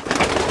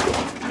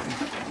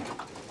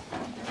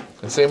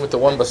 And same with the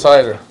one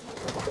beside her.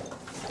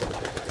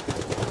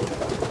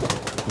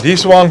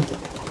 This one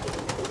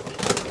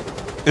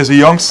is a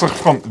youngster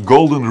from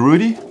Golden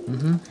Rudy.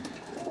 Mm-hmm.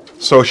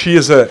 So she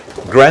is a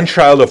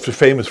grandchild of the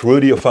famous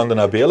Rudy of Van den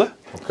Abele.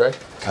 Okay.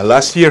 And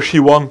last year she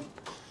won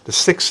the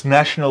 6th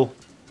national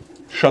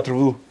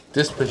Chateauroux.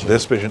 This pigeon.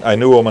 This pigeon. I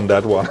knew him on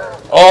that one.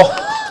 Oh,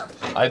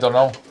 I don't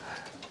know.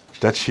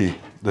 That's she.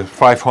 The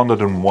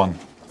 501.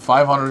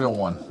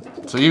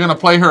 501. So you're going to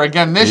play her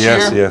again this year?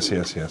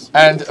 Yes.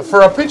 And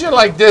for a pigeon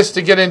like this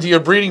to get into your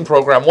breeding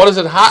program, what is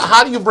it?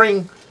 How do you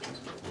bring...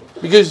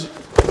 Because...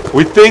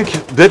 We think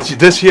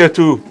this year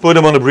to put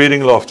them on the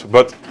breeding loft,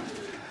 but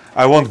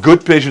I want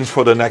good pigeons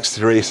for the next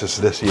races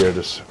this year.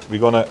 We're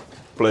going to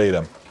play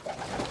them.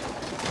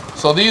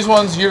 So these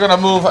ones you're going to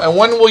move, and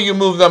when will you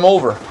move them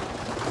over?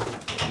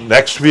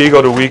 Next week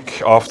or the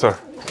week after.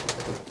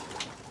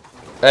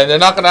 And they're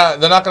not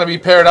gonna be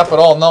paired up at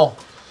all, no.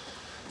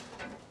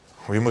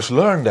 We must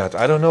learn that.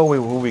 I don't know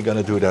who we're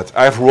gonna do that.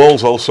 I have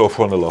rolls also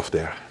for the loft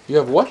there. You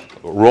have what?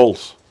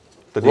 Rolls.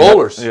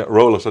 Rollers? Yeah,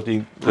 rollers.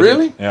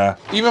 Really? Yeah.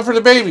 Even for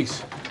the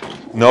babies?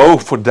 No,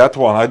 for that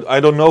one. I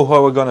don't know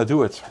how we're gonna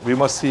do it. We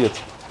must see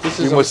it.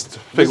 We must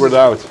figure it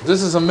out.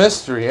 This is a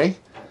mystery, eh?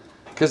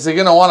 Because they're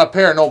gonna want to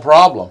pair, no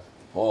problem.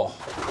 Oh.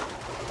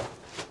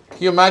 Can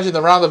you imagine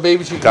the round of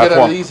babies you can get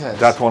out of these hens?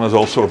 That one is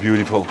also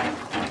beautiful.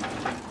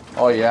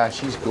 Oh yeah,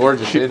 she's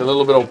gorgeous. She had a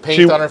little bit of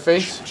paint on her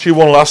face. She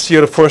won last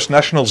year the first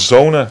national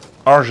zone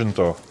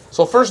Argento.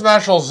 So first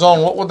national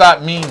zone, what would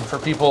that mean for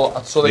people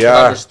so they can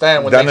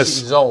understand when they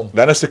see zone?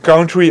 Then it's the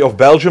country of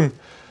Belgium.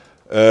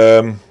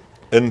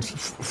 in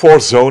 4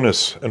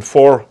 zones and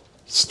 4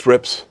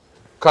 strips.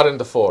 Cut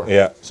into 4.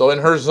 Yeah. So in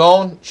her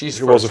zone, she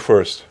was the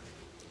first.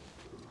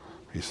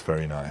 He's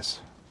very nice.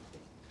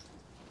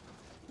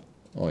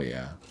 Oh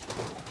yeah.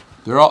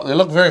 They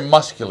look very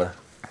muscular.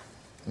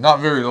 Not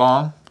very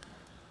long.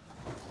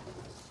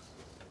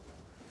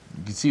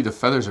 You can see the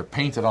feathers are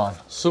painted on.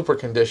 Super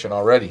condition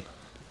already.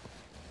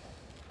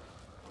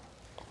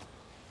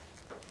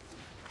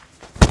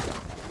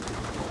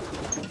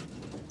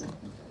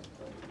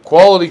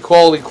 Quality,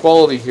 quality,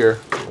 quality here.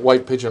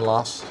 White pigeon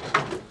lofts.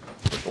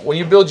 When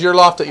you build your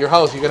loft at your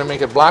house, you're going to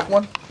make a black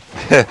one?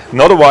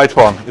 Not a white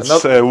one. It's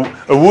a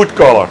wood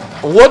color.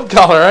 A wood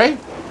color, eh?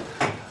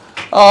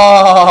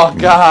 Oh,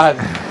 God.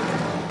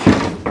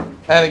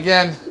 And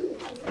again,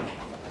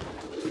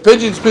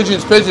 pigeons,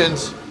 pigeons,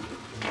 pigeons.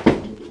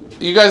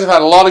 You guys have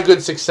had a lot of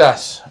good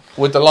success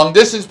with the long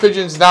distance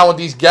pigeons, now with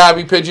these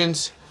Gabby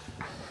pigeons.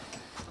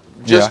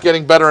 Just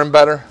getting better and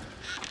better.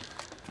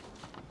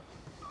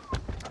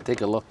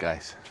 Take a look,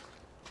 guys.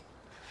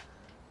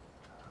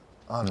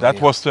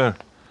 That was the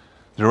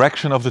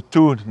direction of the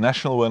 2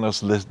 national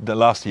winners the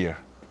last year.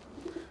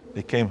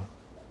 They came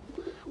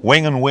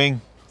wing and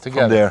wing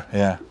together. From there.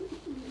 Yeah.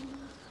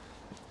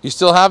 You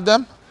still have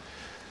them?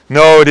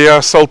 No, they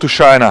are sold to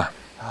China.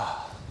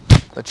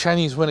 The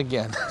Chinese win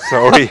again.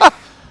 Sorry.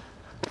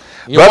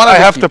 But I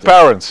have the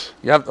parents.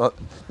 You have.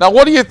 Now,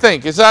 what do you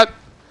think? Is that?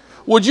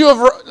 Would you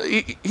have?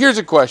 Here's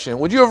a question.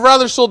 Would you have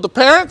rather sold the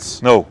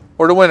parents? No.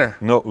 Or the winner?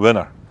 No,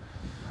 winner.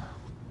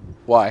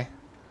 Why?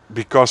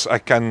 Because I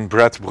can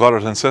bred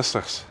brothers and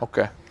sisters.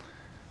 Okay.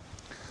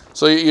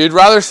 So you'd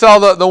rather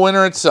sell the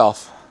winner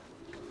itself?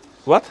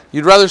 What?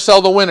 You'd rather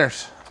sell the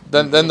winners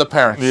than the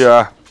parents?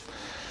 Yeah.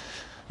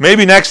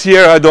 Maybe next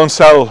year I don't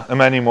sell them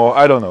anymore.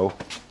 I don't know.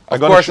 Of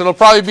course, it'll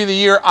probably be the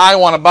year I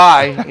want to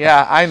buy.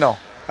 Yeah, I know.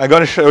 I'm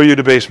going to show you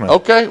the basement.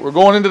 Okay, we're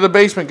going into the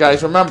basement,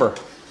 guys. Remember.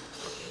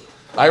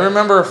 I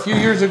remember a few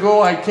years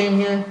ago I came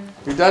here.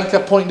 Your dad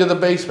kept pointing to the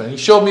basement. He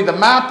showed me the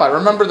map. I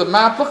remember the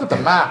map. Look at the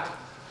map.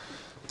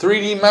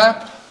 3D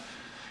map.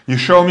 You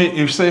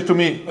say to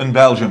me in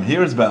Belgium.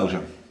 Here is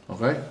Belgium.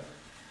 Okay.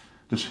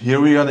 Dus here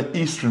we are on the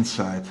eastern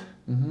side.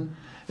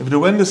 If the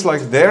wind is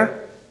like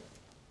there,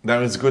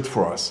 then it's good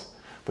for us.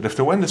 But if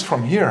the wind is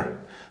from here,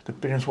 the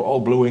pigeons were all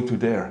blowing to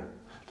there.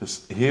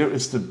 Dus here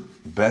is the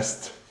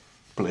best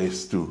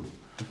place to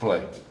play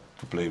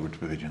with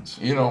the pigeons.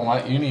 You know,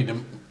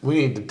 we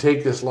need to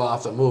take this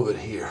loft and move it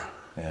here.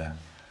 Yeah.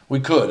 We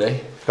could, eh?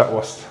 That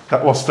was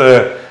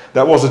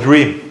a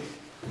dream.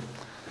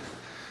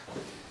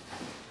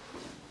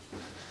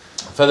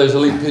 Feathers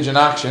Elite Pigeon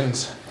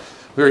Auctions.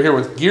 We were here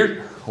with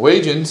Gert,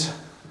 Weytjens.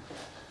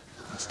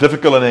 It's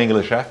difficult in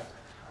English, eh?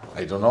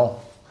 I don't know.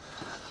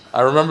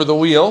 I remember the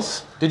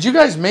wheels. Did you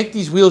guys make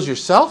these wheels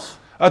yourself?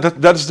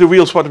 That is the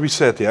wheels what we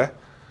said, yeah?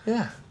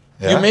 Yeah.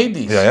 You made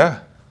these?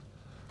 Yeah.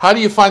 How do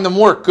you find them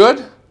work?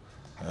 Good?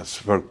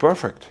 That's work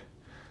perfect.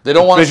 They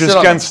don't want to sit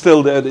on them. Pigeons can't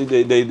still,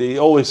 they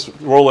always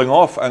rolling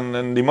off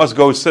and they must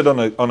go sit on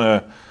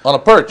a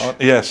perch?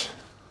 Yes.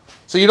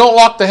 So you don't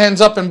lock the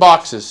hens up in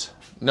boxes?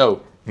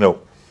 No.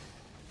 No.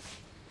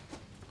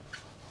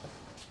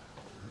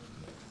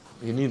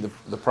 You need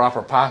the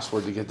proper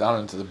password to get down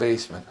into the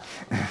basement.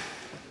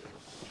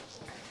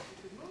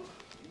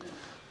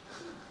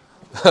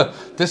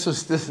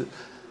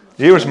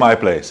 Here is my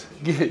place.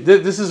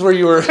 This is where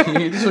you were.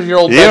 This was your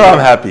old. Here I'm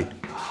happy.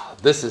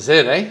 This is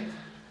it, eh?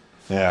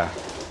 Yeah.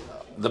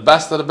 The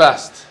best of the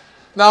best.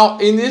 Now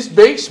in this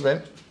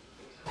basement,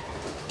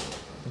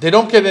 they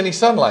don't get any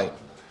sunlight.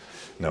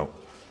 No.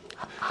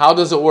 How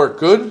does it work?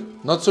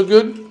 Good? Not so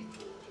good?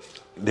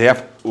 They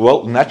have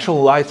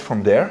natural light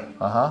from there.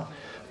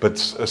 But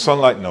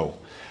sunlight, no.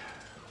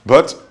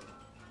 But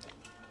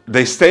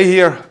they stay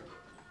here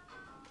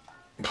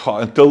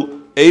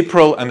until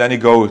April and then they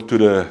go to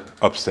the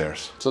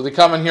upstairs. So they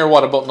come in here,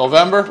 what, about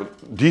November?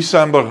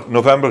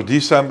 November,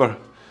 December,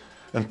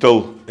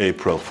 until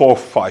April. 4 or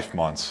 5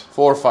 months.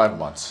 4 or 5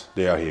 months.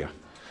 They are here.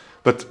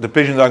 But the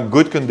pigeons are in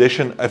good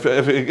condition. If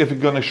we're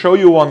going to show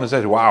you one and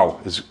say, wow,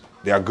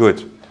 they are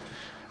good.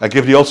 I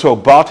give you also a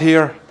bath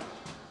here.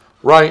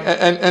 Right,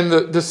 and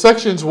the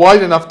section's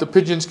wide enough the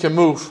pigeons can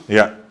move.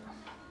 Yeah.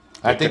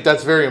 I think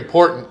that's very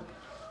important.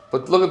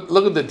 But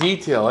look at the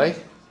detail, eh?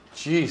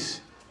 Jeez.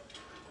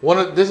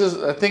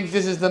 I think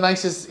this is the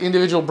nicest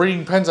individual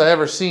breeding pens I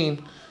ever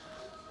seen.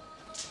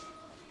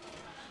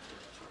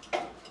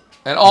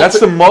 And that's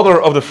the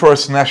mother of the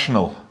first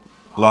national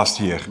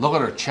last year. Look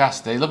at her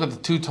chest, eh? Look at the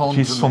two-tones.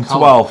 She's from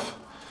 12.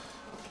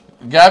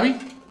 Gabby?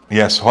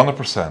 Yes,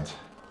 100%.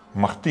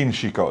 Martine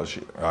Chico,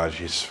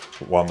 she's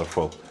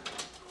wonderful.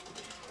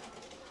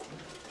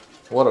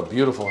 What a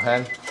beautiful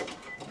hen.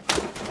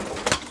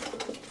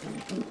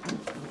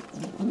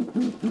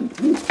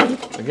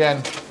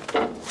 Again,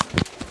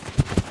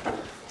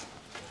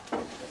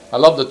 I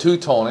love the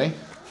two-tone, eh?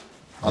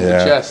 On the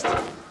chest.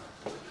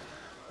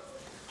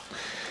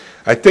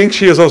 I think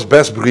she is our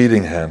best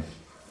breeding hen.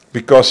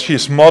 Because she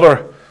is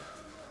mother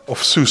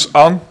of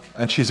Suzanne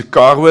and she's a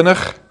car winner.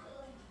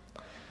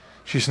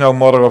 She's now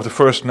mother of the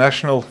first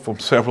national from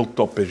several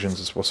top pigeons.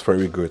 This was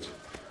very good.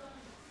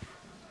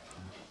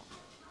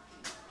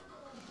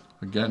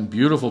 Again,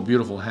 beautiful,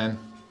 beautiful hen.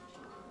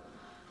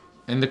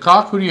 And the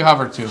cock, who do you have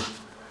her to?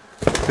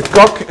 The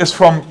cock is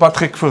from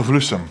Patrick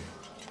Vervloesem.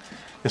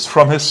 It's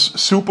from his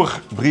super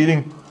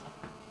breeding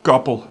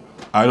couple.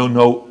 I don't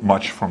know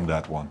much from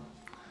that one.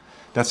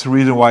 That's the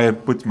reason why I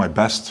put my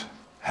best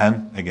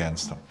hen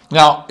against him.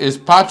 Now, is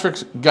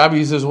Patrick's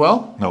Gabby's as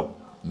well? No.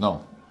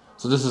 No.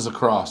 So this is a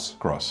cross.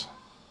 Cross.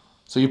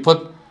 So you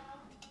put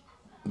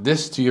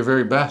this to your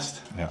very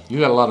best. Yeah. You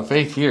got a lot of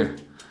faith here.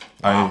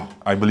 Wow.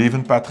 I believe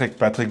in Patrick.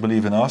 Patrick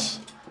believes in us.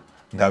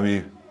 Now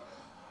we...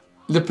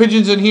 The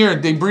pigeons in here,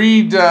 they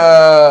breed,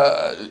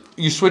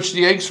 you switch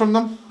the eggs from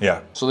them?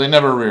 Yeah. So they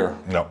never rear?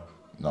 No.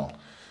 No.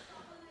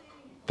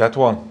 That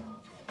one.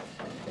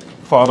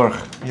 Father,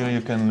 here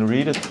you can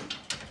read it.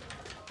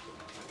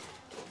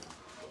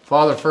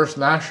 Father, first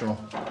national.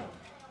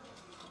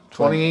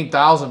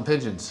 28,000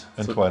 pigeons.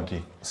 And so,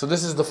 20. So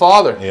this is the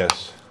father?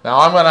 Yes. Now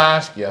I'm going to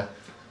ask you,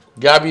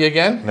 Gabby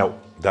again? No,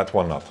 that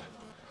one not.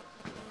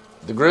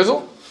 The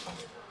grizzle?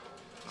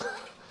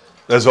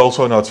 That's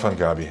also not Van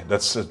Gabi.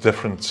 That's a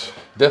different...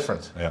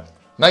 Different? Yeah.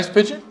 Nice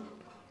pigeon?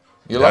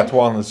 You that like?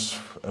 one is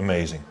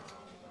amazing.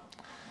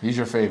 He's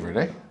your favorite,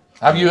 eh?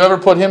 Have you ever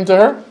put him to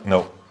her?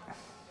 No.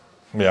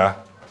 Yeah.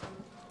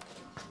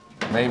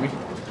 Maybe.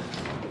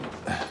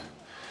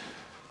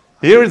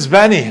 Here it's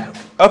Benny.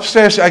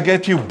 Upstairs I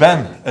get you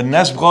Ben, a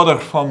nest brother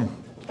from...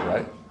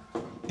 Right.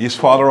 He's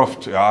father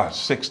of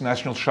 6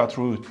 national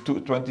chartreuse,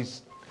 20... Hey,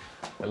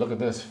 look at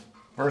this.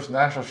 First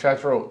national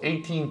chartreuse,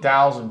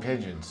 18,000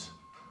 pigeons.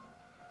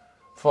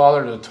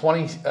 Father to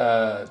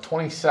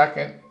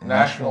 22nd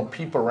national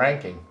Peeper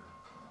ranking.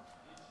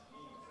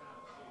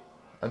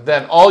 And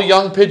then all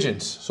young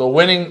pigeons. So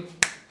winning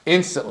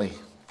instantly.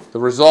 The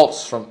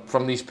results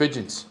from these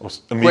pigeons.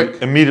 Was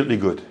Quick. immediately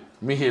good.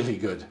 Immediately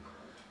good.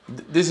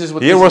 This is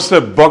what Here was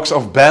the box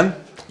of Ben,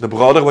 the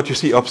brother, what you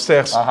see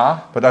upstairs.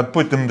 But I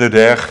put them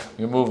there.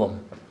 You move them.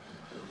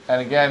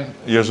 And again,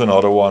 here's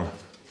another one.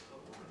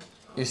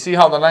 You see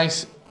how the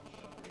nice,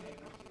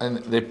 and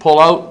they pull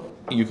out,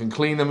 you can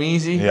clean them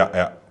easy. Yeah,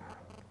 yeah.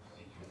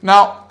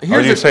 Now, here's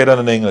how do you say that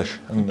in English?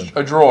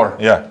 A drawer.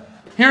 Yeah.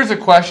 Here's a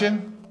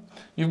question.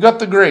 You've got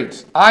the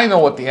grates. I know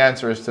what the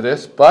answer is to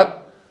this,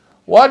 but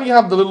why do you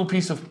have the little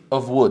piece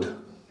of wood?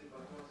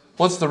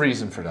 What's the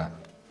reason for that?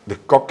 The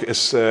cock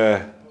is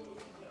tread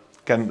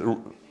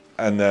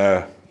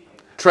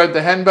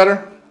the hen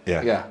better?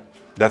 Yeah. Yeah.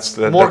 That's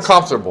more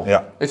comfortable.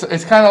 Yeah.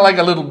 It's kind of like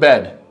a little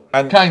bed.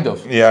 And kind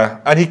of.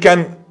 Yeah. And he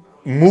can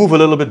move a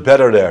little bit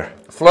better there.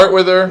 Flirt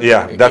with her.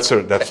 Yeah, that's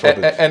what it is.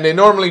 And they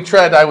normally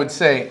tread, I would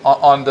say,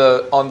 on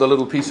the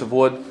little piece of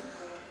wood.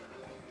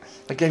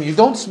 Again, you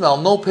don't smell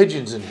no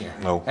pigeons in here.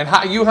 No. And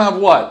you have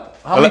what?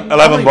 How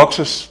 11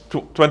 boxes,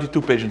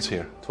 22 pigeons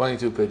here.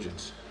 22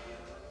 pigeons.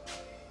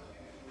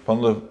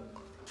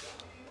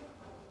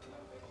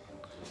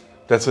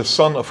 That's a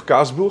son of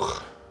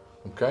Kaasboeg.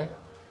 Okay.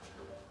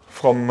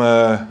 From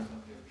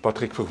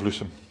Patrick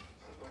Vervloesem.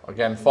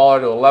 Again,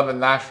 father to 11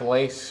 national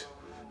ace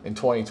in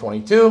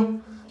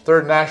 2022.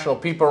 3rd national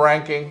Peeper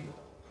ranking.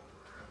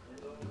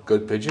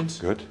 Good pigeons.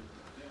 Good.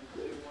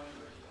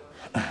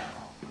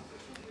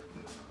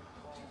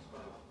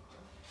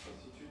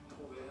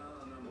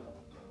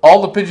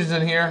 All the pigeons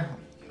in here.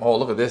 Oh,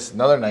 look at this.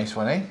 Another nice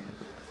one, eh?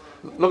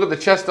 Look at the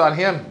chest on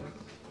him.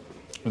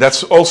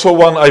 That's also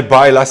one I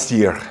buy last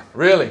year.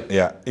 Really?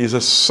 Yeah. He's a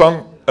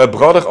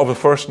brother of the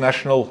first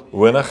national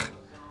winner.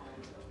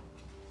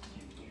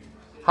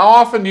 How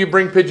often do you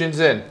bring pigeons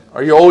in?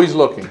 Are you always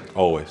looking?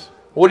 Always.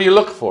 What do you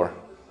look for?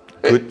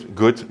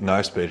 Good,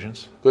 nice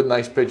pigeons. Good,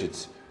 nice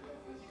pigeons.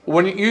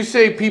 When you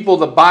say people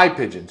that buy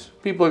pigeons,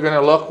 people are going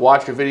to look,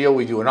 watch a video,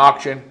 we do an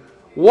auction.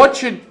 What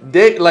should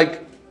they,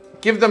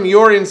 give them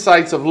your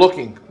insights of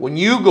looking when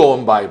you go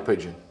and buy a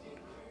pigeon.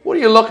 What are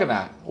you looking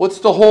at? What's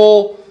the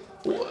whole,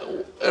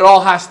 it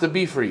all has to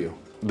be for you?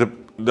 The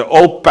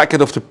whole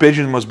packet of the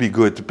pigeon must be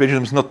good. The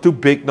pigeon is not too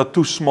big, not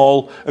too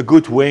small, a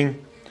good wing.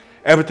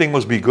 Everything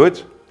must be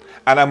good.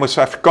 And I must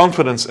have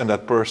confidence in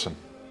that person.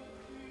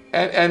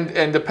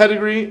 And the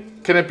pedigree,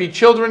 can it be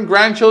children,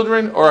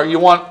 grandchildren, or you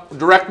want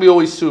directly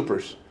always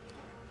supers?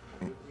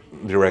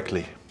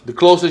 Directly. The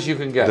closest you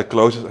can get. The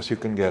closest as you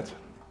can get.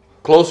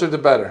 Closer the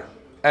better.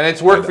 And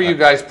it's worked for you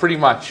guys pretty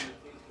much.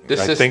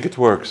 I think it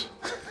works.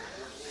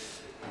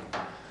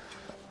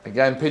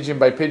 Again, pigeon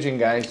by pigeon,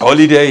 guys.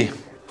 Holiday.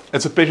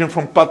 It's a pigeon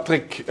from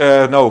Patrick,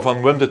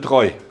 van Wim de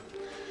Troy.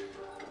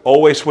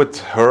 Always with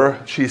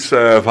her. She's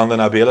van de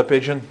Nabele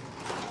pigeon.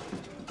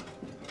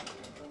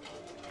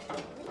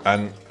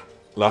 And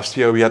last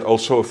year we had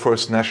also a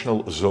first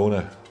national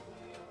zone.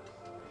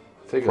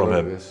 Take a look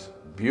at this.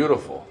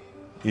 Beautiful.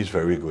 He's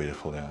very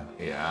beautiful, yeah.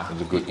 Yeah.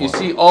 He's a good one. You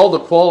see all the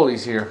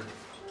qualities here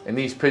in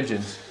these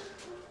pigeons.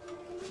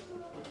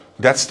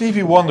 That's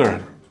Stevie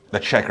Wonder,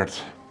 that checkered.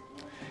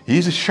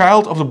 He's a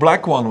child of the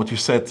black one, what you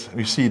said,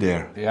 you see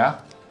there. Yeah.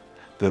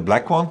 The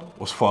black one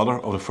was father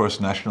of the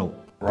first national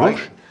right.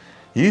 bush.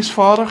 He's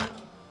father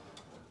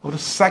of the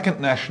 2nd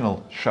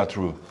national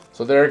chartreuse.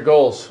 So there it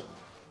goes.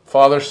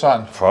 Father,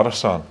 son. Father,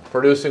 son.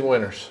 Producing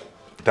winners.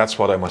 That's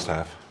what I must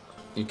have.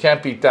 You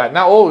can't beat that.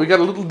 Now, oh, we got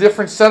a little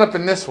different setup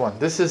in this one.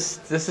 This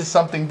is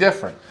something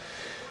different.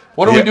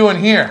 What are we doing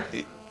here?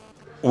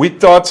 We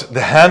thought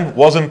the hen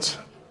was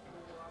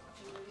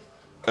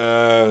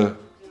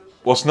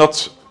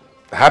not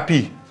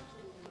happy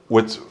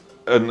with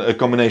a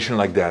combination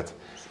like that.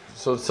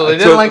 So they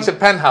didn't like the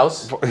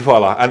penthouse.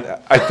 Voila, and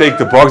I take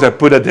the box, I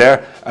put it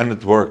there, and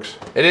it works.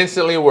 It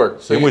instantly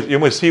works. So you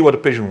must see what the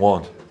pigeon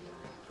wants.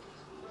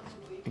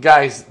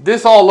 Guys,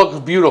 this all looks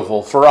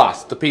beautiful for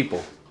us, the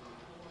people.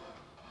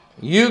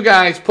 You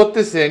guys put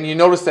this in, you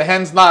notice the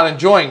hen's not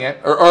enjoying it,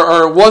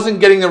 or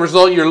wasn't getting the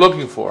result you're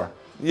looking for.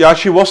 Yeah,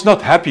 she was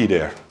not happy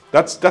there.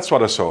 That's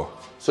what I saw.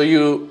 So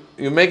you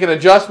make an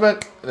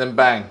adjustment, and then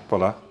bang.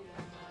 Voila.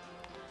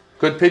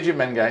 Good pigeon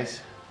men,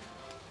 guys.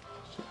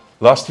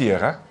 Last year,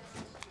 huh?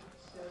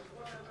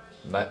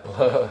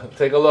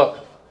 Take a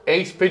look.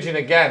 Ace pigeon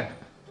again.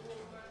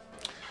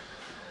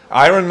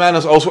 Iron Man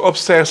is also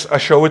upstairs. I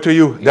show it to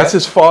you. Yeah. That's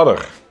his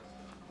father.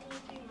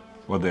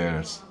 What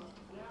there is.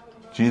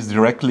 She is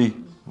directly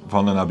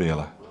van den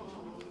Abele.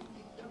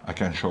 I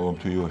can show him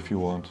to you if you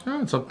want.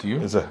 Oh, it's up to you.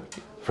 It's a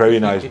very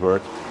nice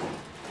bird.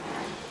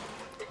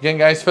 Again,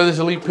 guys, Feathers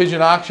Elite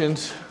Pigeon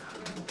Auctions.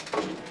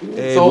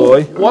 Hey, So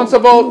boy. once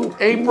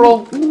about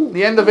April,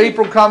 the end of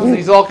April comes,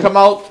 these all come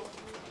out,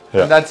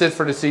 Yeah. and that's it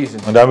for the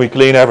season. And then we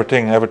clean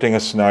everything. Everything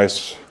is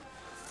nice.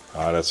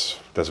 Ah,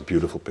 that's a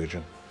beautiful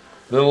pigeon.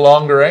 A little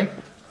longer, eh?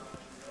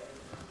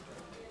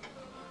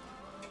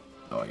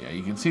 Oh yeah,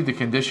 you can see the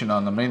condition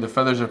on them. The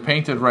feathers are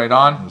painted right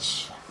on.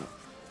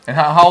 And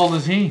how old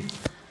is he?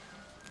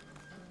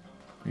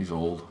 He's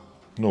old.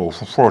 No,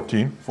 for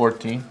 14.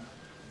 14.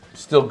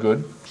 Still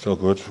good. Still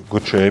good.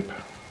 Good shape.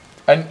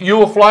 And you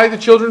will fly the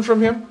children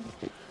from him?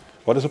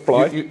 What is a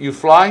fly? You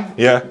fly?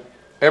 Yeah.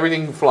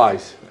 Everything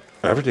flies.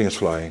 Everything is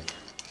flying.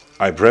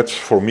 I bred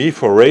for me,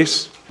 for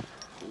race.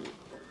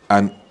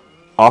 And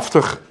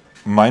after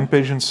mine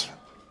pigeons,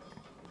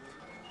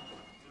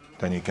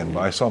 then you can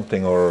buy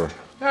something or...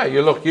 Yeah,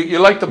 you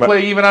like to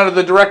play even out of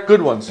the direct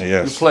good ones.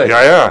 Yes. You play.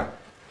 Yeah.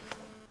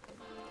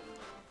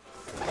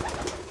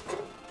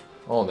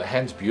 Oh, the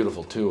hen's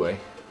beautiful too, eh?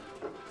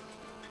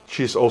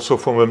 She's also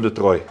from Wim de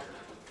Troy.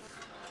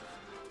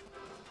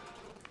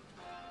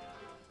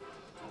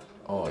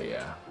 Oh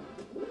yeah.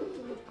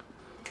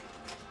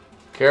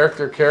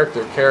 Character.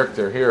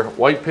 Here,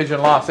 white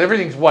pigeon loft.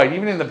 Everything's white.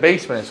 Even in the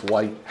basement, it's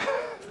white.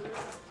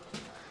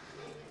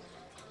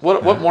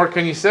 What more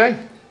can you say?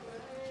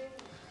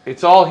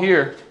 It's all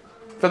here.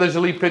 Feathers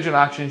Elite Pigeon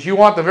Auctions. You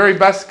want the very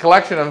best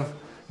collection of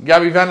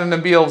Gabby Van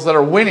den Beels that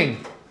are winning.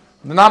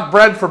 They're not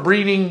bred for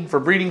breeding.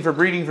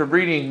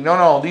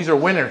 No, these are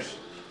winners.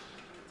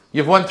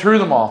 You've went through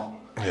them all.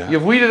 Yeah.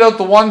 You've weeded out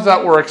the ones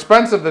that were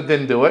expensive that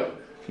didn't do it.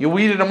 You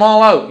weeded them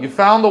all out. You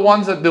found the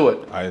ones that do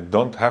it. I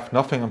don't have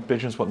nothing on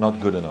pigeons but not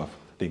good enough.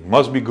 They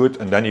must be good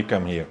and then you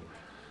come here.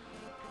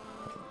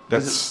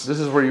 This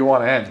is where you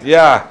want to end.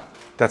 Yeah,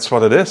 that's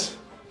what it is.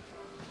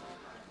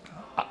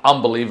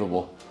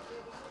 Unbelievable.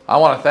 I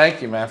want to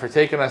thank you, man, for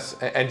taking us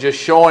and just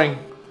showing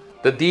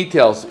the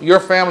details. Your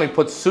family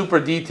puts super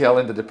detail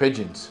into the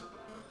pigeons.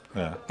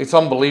 Yeah. It's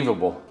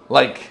unbelievable.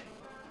 Like,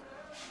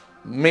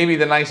 maybe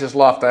the nicest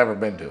loft I've ever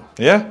been to.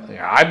 Yeah?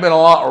 Yeah, I've been a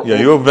lot. Yeah,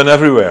 you've been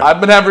everywhere. I've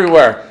been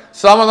everywhere.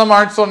 Some of them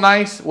aren't so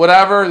nice,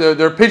 whatever.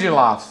 They're pigeon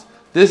lofts.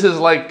 This is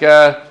like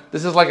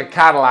a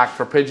Cadillac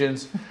for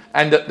pigeons.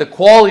 And the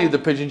quality of the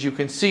pigeons, you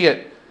can see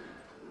it.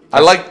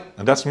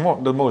 And that's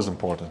the most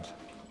important.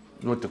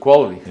 With the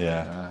quality.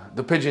 Yeah.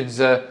 The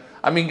pigeons,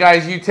 I mean,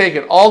 guys, you take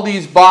it. All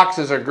these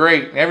boxes are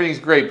great. And everything's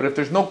great. But if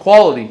there's no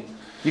quality,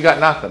 you got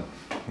nothing.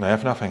 I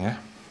have nothing, eh?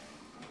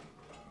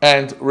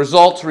 And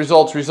results.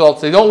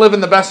 They don't live in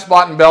the best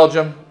spot in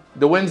Belgium.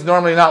 The wind's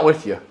normally not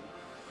with you.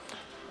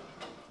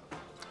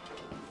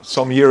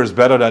 Some year is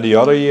better than the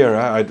other year.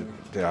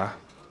 Yeah.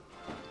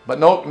 But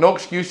no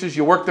excuses.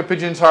 You work the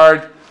pigeons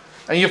hard.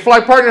 And you fly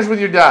partners with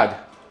your dad.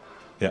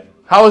 Yeah.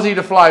 How is he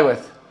to fly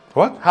with?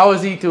 What? How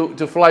is he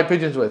to fly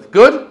pigeons with?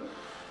 Good?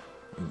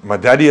 My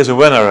daddy is a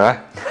winner,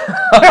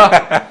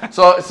 eh?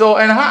 So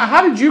and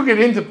how did you get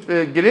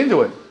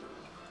into it?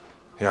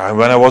 Yeah,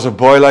 when I was a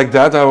boy like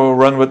that, I would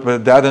run with my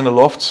dad in the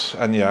lofts,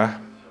 and yeah.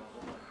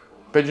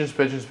 Pigeons.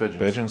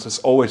 Pigeons, it's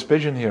always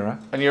pigeon here, eh?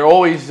 And you're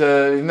always,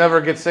 you never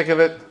get sick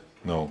of it?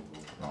 No.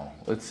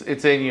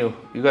 It's in you.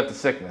 You got the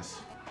sickness.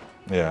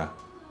 Yeah.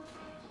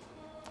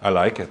 I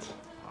like it.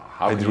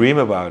 How I can dream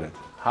about it.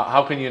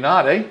 How can you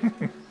not, eh?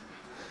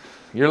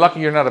 You're lucky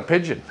you're not a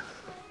pigeon.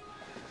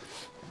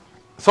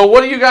 So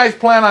what do you guys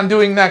plan on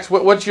doing next?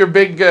 What's your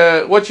big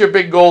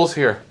goals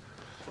here?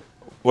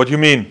 What do you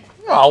mean?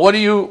 Oh, what do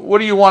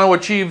you want to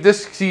achieve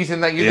this season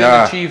that you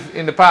didn't achieve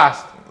in the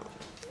past?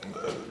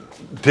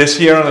 This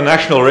year on the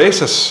national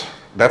races.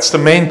 That's the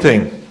main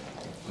thing.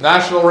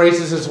 National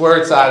races is where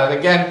it's at. And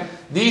again,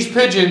 these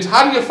pigeons,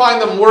 how do you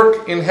find them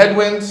work in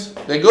headwinds?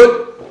 They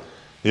good?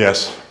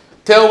 Yes.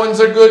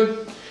 Tailwinds are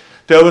good?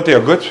 Tailwind, they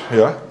are good,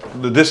 yeah.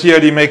 This year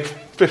they make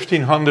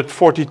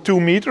 1,542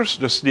 meters.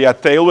 Just the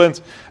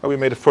tailwind, and we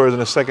made a first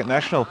and a second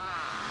national.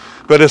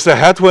 But it's the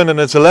headwind and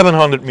it's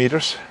 1,100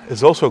 meters.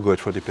 It's also good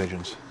for the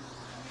pigeons.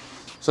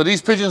 So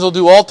these pigeons will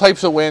do all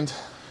types of wind.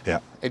 Yeah.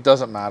 It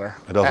doesn't matter.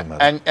 It doesn't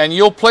matter. And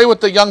you'll play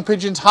with the young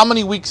pigeons how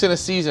many weeks in a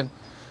season?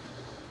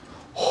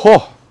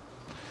 Oh.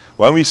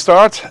 When we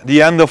start,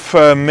 the end of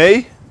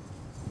May,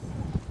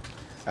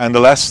 and the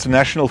last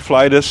national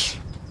flight is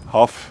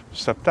half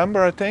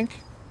September, I think.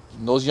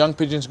 And those young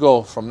pigeons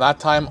go from that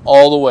time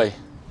all the way.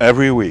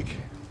 Every week.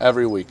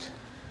 Every week.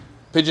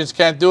 Pigeons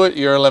can't do it,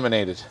 you're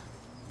eliminated.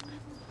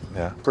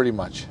 Yeah. Pretty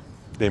much.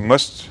 They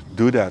must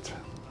do that.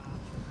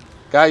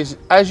 Guys,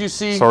 as you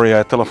see... Sorry, I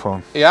had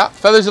telephone. Yeah,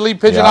 Feathers Elite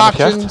Pigeon Ja,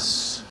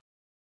 Auctions.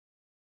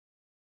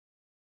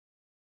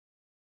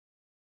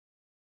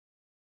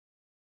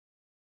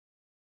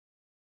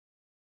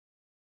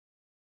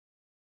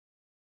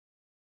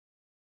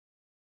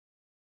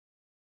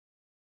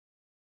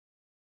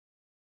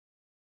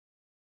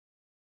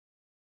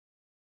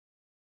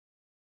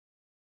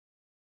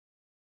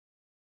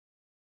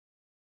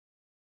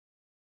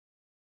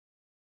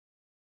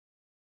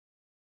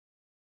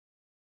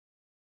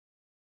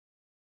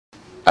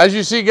 As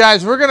you see,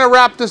 guys, we're going to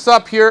wrap this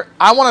up here.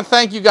 I want to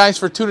thank you guys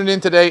for tuning in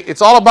today.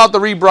 It's all about the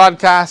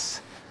rebroadcasts.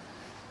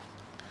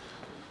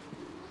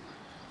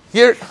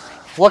 Here,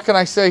 what can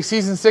I say?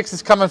 Season 6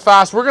 is coming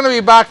fast. We're going to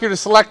be back here to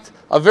select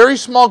a very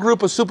small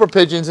group of super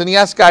pigeons. And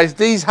yes, guys,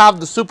 these have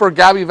the super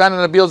Gabby Van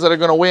and Abeles that are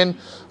going to win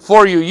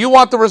for you. You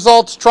want the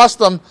results, trust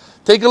them.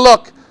 Take a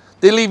look.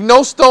 They leave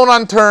no stone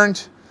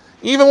unturned.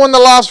 Even when the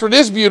lofts were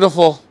this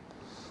beautiful,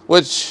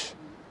 which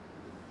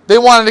they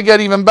wanted to get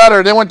even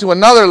better, they went to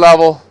another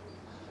level.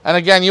 And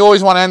again, you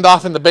always want to end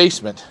off in the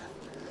basement.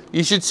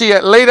 You should see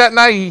it late at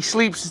night. He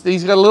sleeps.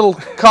 He's got a little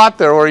cot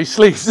there where he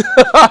sleeps.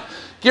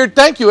 Gert,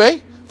 thank you,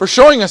 for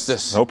showing us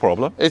this. No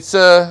problem. It's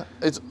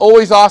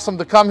always awesome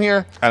to come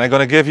here. And I'm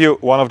going to give you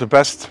one of the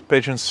best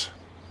pigeons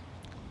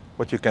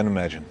what you can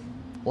imagine.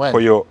 When?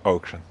 For your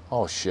auction.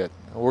 Oh, shit.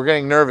 We're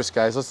getting nervous,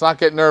 guys. Let's not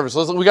get nervous.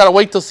 We got to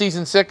wait till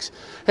season 6.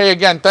 Hey,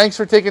 again, thanks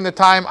for taking the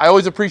time. I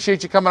always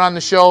appreciate you coming on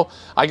the show.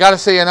 I got to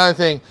say another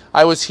thing.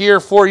 I was here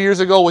 4 years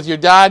ago with your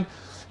dad.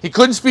 He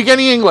couldn't speak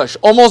any English,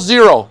 almost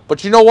zero.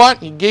 But you know what?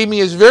 He gave me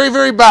his very,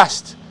 very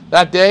best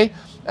that day.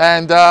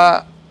 And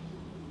I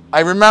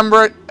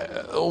remember it,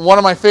 one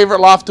of my favorite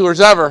loft tours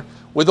ever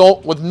with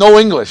no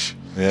English.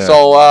 Yeah.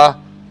 So,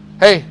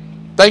 hey,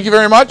 thank you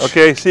very much.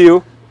 Okay, see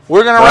you.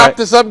 We're going to wrap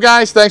this up,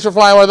 guys. Thanks for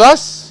flying with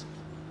us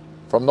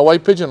from the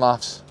White Pigeon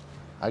Lofts.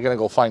 I'm going to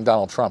go find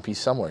Donald Trump. He's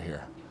somewhere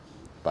here.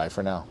 Bye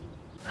for now.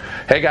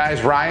 Hey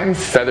guys, Ryan,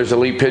 Feathers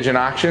Elite Pigeon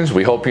Auctions.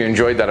 We hope you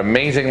enjoyed that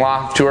amazing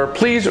loft tour.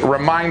 Please,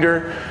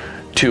 reminder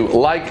to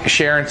like,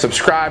 share, and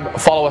subscribe.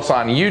 Follow us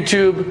on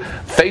YouTube,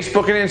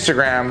 Facebook, and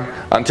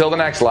Instagram. Until the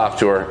next loft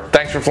tour,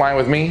 thanks for flying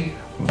with me.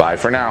 Bye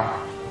for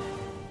now.